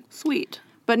time. Sweet.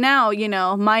 But now,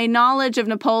 my knowledge of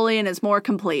Napoleon is more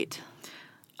complete.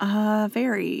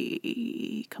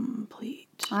 Very complete.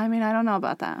 I mean, I don't know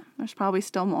about that. There's probably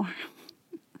still more.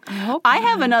 I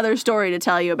have another story to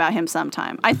tell you about him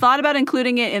sometime. I thought about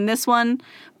including it in this one,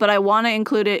 but I want to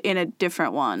include it in a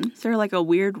different one. Is there a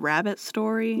weird rabbit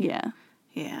story? Yeah.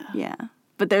 Yeah. Yeah.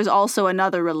 But there's also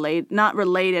another not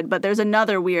related, but there's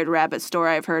another weird rabbit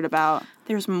story I've heard about.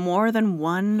 There's more than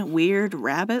one weird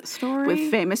rabbit story?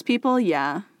 With famous people?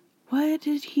 Yeah. What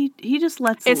did he just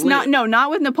lets It's live. not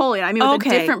with Napoleon. I mean with a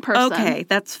different person. Okay,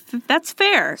 that's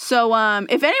fair. So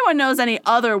if anyone knows any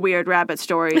other weird rabbit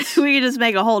stories, we can just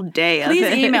make a whole day of it.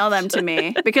 Please email them to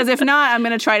me. Because if not, I'm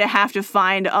going to have to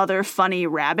find other funny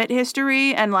rabbit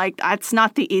history, and that's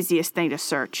not the easiest thing to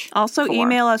search. Also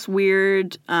email us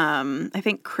weird, I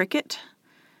think cricket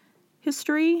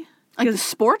history. Like the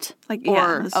sport?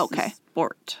 Okay.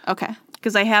 Sport. Okay.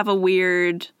 Because I have a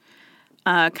weird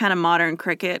kind of modern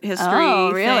cricket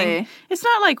history really? thing. It's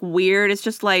not weird. It's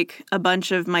just a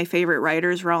bunch of my favorite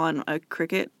writers were all on a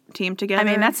cricket team together. I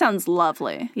mean, that sounds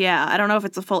lovely. Yeah. I don't know if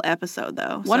it's a full episode,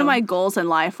 though. One of my goals in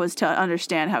life was to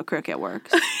understand how cricket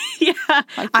works. Yeah.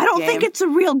 I don't think it's a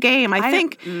real game. I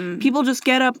think people just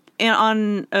get up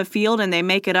on a field and they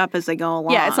make it up as they go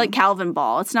along. Yeah, it's like Calvin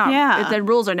Ball. It's not. Yeah. The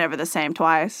rules are never the same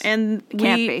twice. And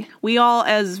Can't be. We all,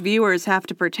 as viewers, have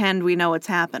to pretend we know what's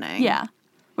happening. Yeah.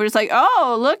 We're just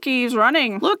oh, look, he's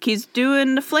running. Look, he's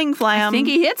doing the fling flam. I think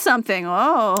he hit something.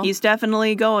 Oh. He's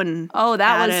definitely going. Oh,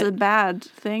 that was a bad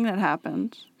thing that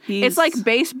happened. It's like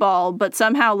baseball, but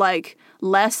somehow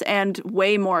less and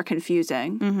way more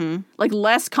confusing. Mm-hmm.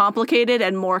 Less complicated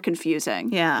and more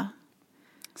confusing. Yeah.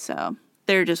 So.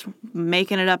 They're just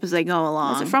making it up as they go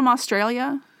along. Is it from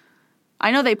Australia?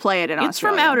 I know they play it in Australia. It's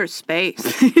from outer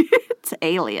space. It's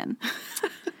alien.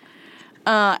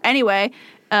 Anyway.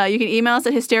 You can email us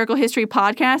at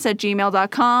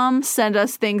hystericalhistorypodcast@gmail.com. Send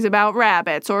us things about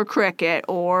rabbits or cricket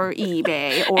or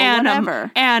eBay or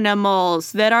whatever.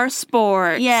 Animals that are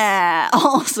sports. Yeah,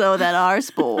 also that are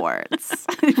sports.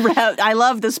 I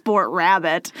love the sport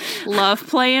rabbit. Love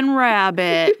playing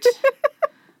rabbit.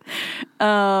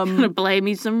 Gonna play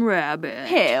me some rabbit.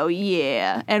 Hell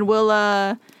yeah. And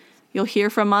you'll hear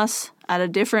from us at a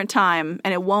different time,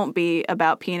 and it won't be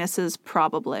about penises,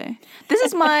 probably. This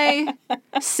is my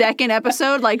second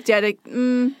episode,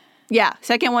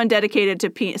 second one dedicated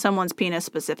to someone's penis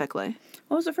specifically.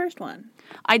 What was the first one?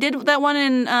 I did that one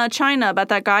in China about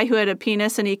that guy who had a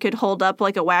penis and he could hold up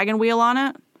like a wagon wheel on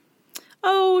it.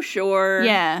 Oh, sure.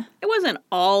 Yeah. It wasn't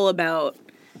all about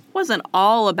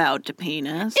the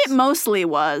penis. It mostly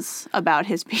was about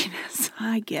his penis.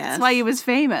 I guess. That's why he was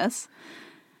famous.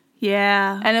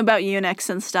 Yeah. And about eunuchs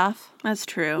and stuff. That's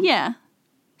true. Yeah.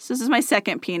 So this is my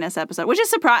second penis episode, which is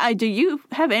surprising. Do you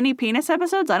have any penis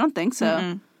episodes? I don't think so.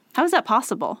 Mm-mm. How is that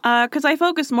possible? Because I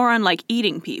focus more on,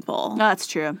 eating people. Oh, that's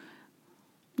true.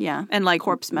 Yeah. And,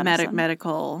 corpse medicine.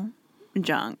 Medical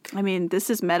junk. I mean,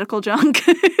 this is medical junk.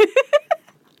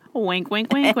 Wink,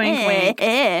 wink, wink, wink, wink.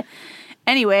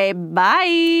 Anyway,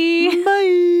 bye.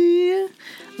 Bye.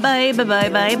 Bye, bye, bye,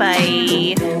 bye,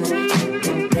 bye.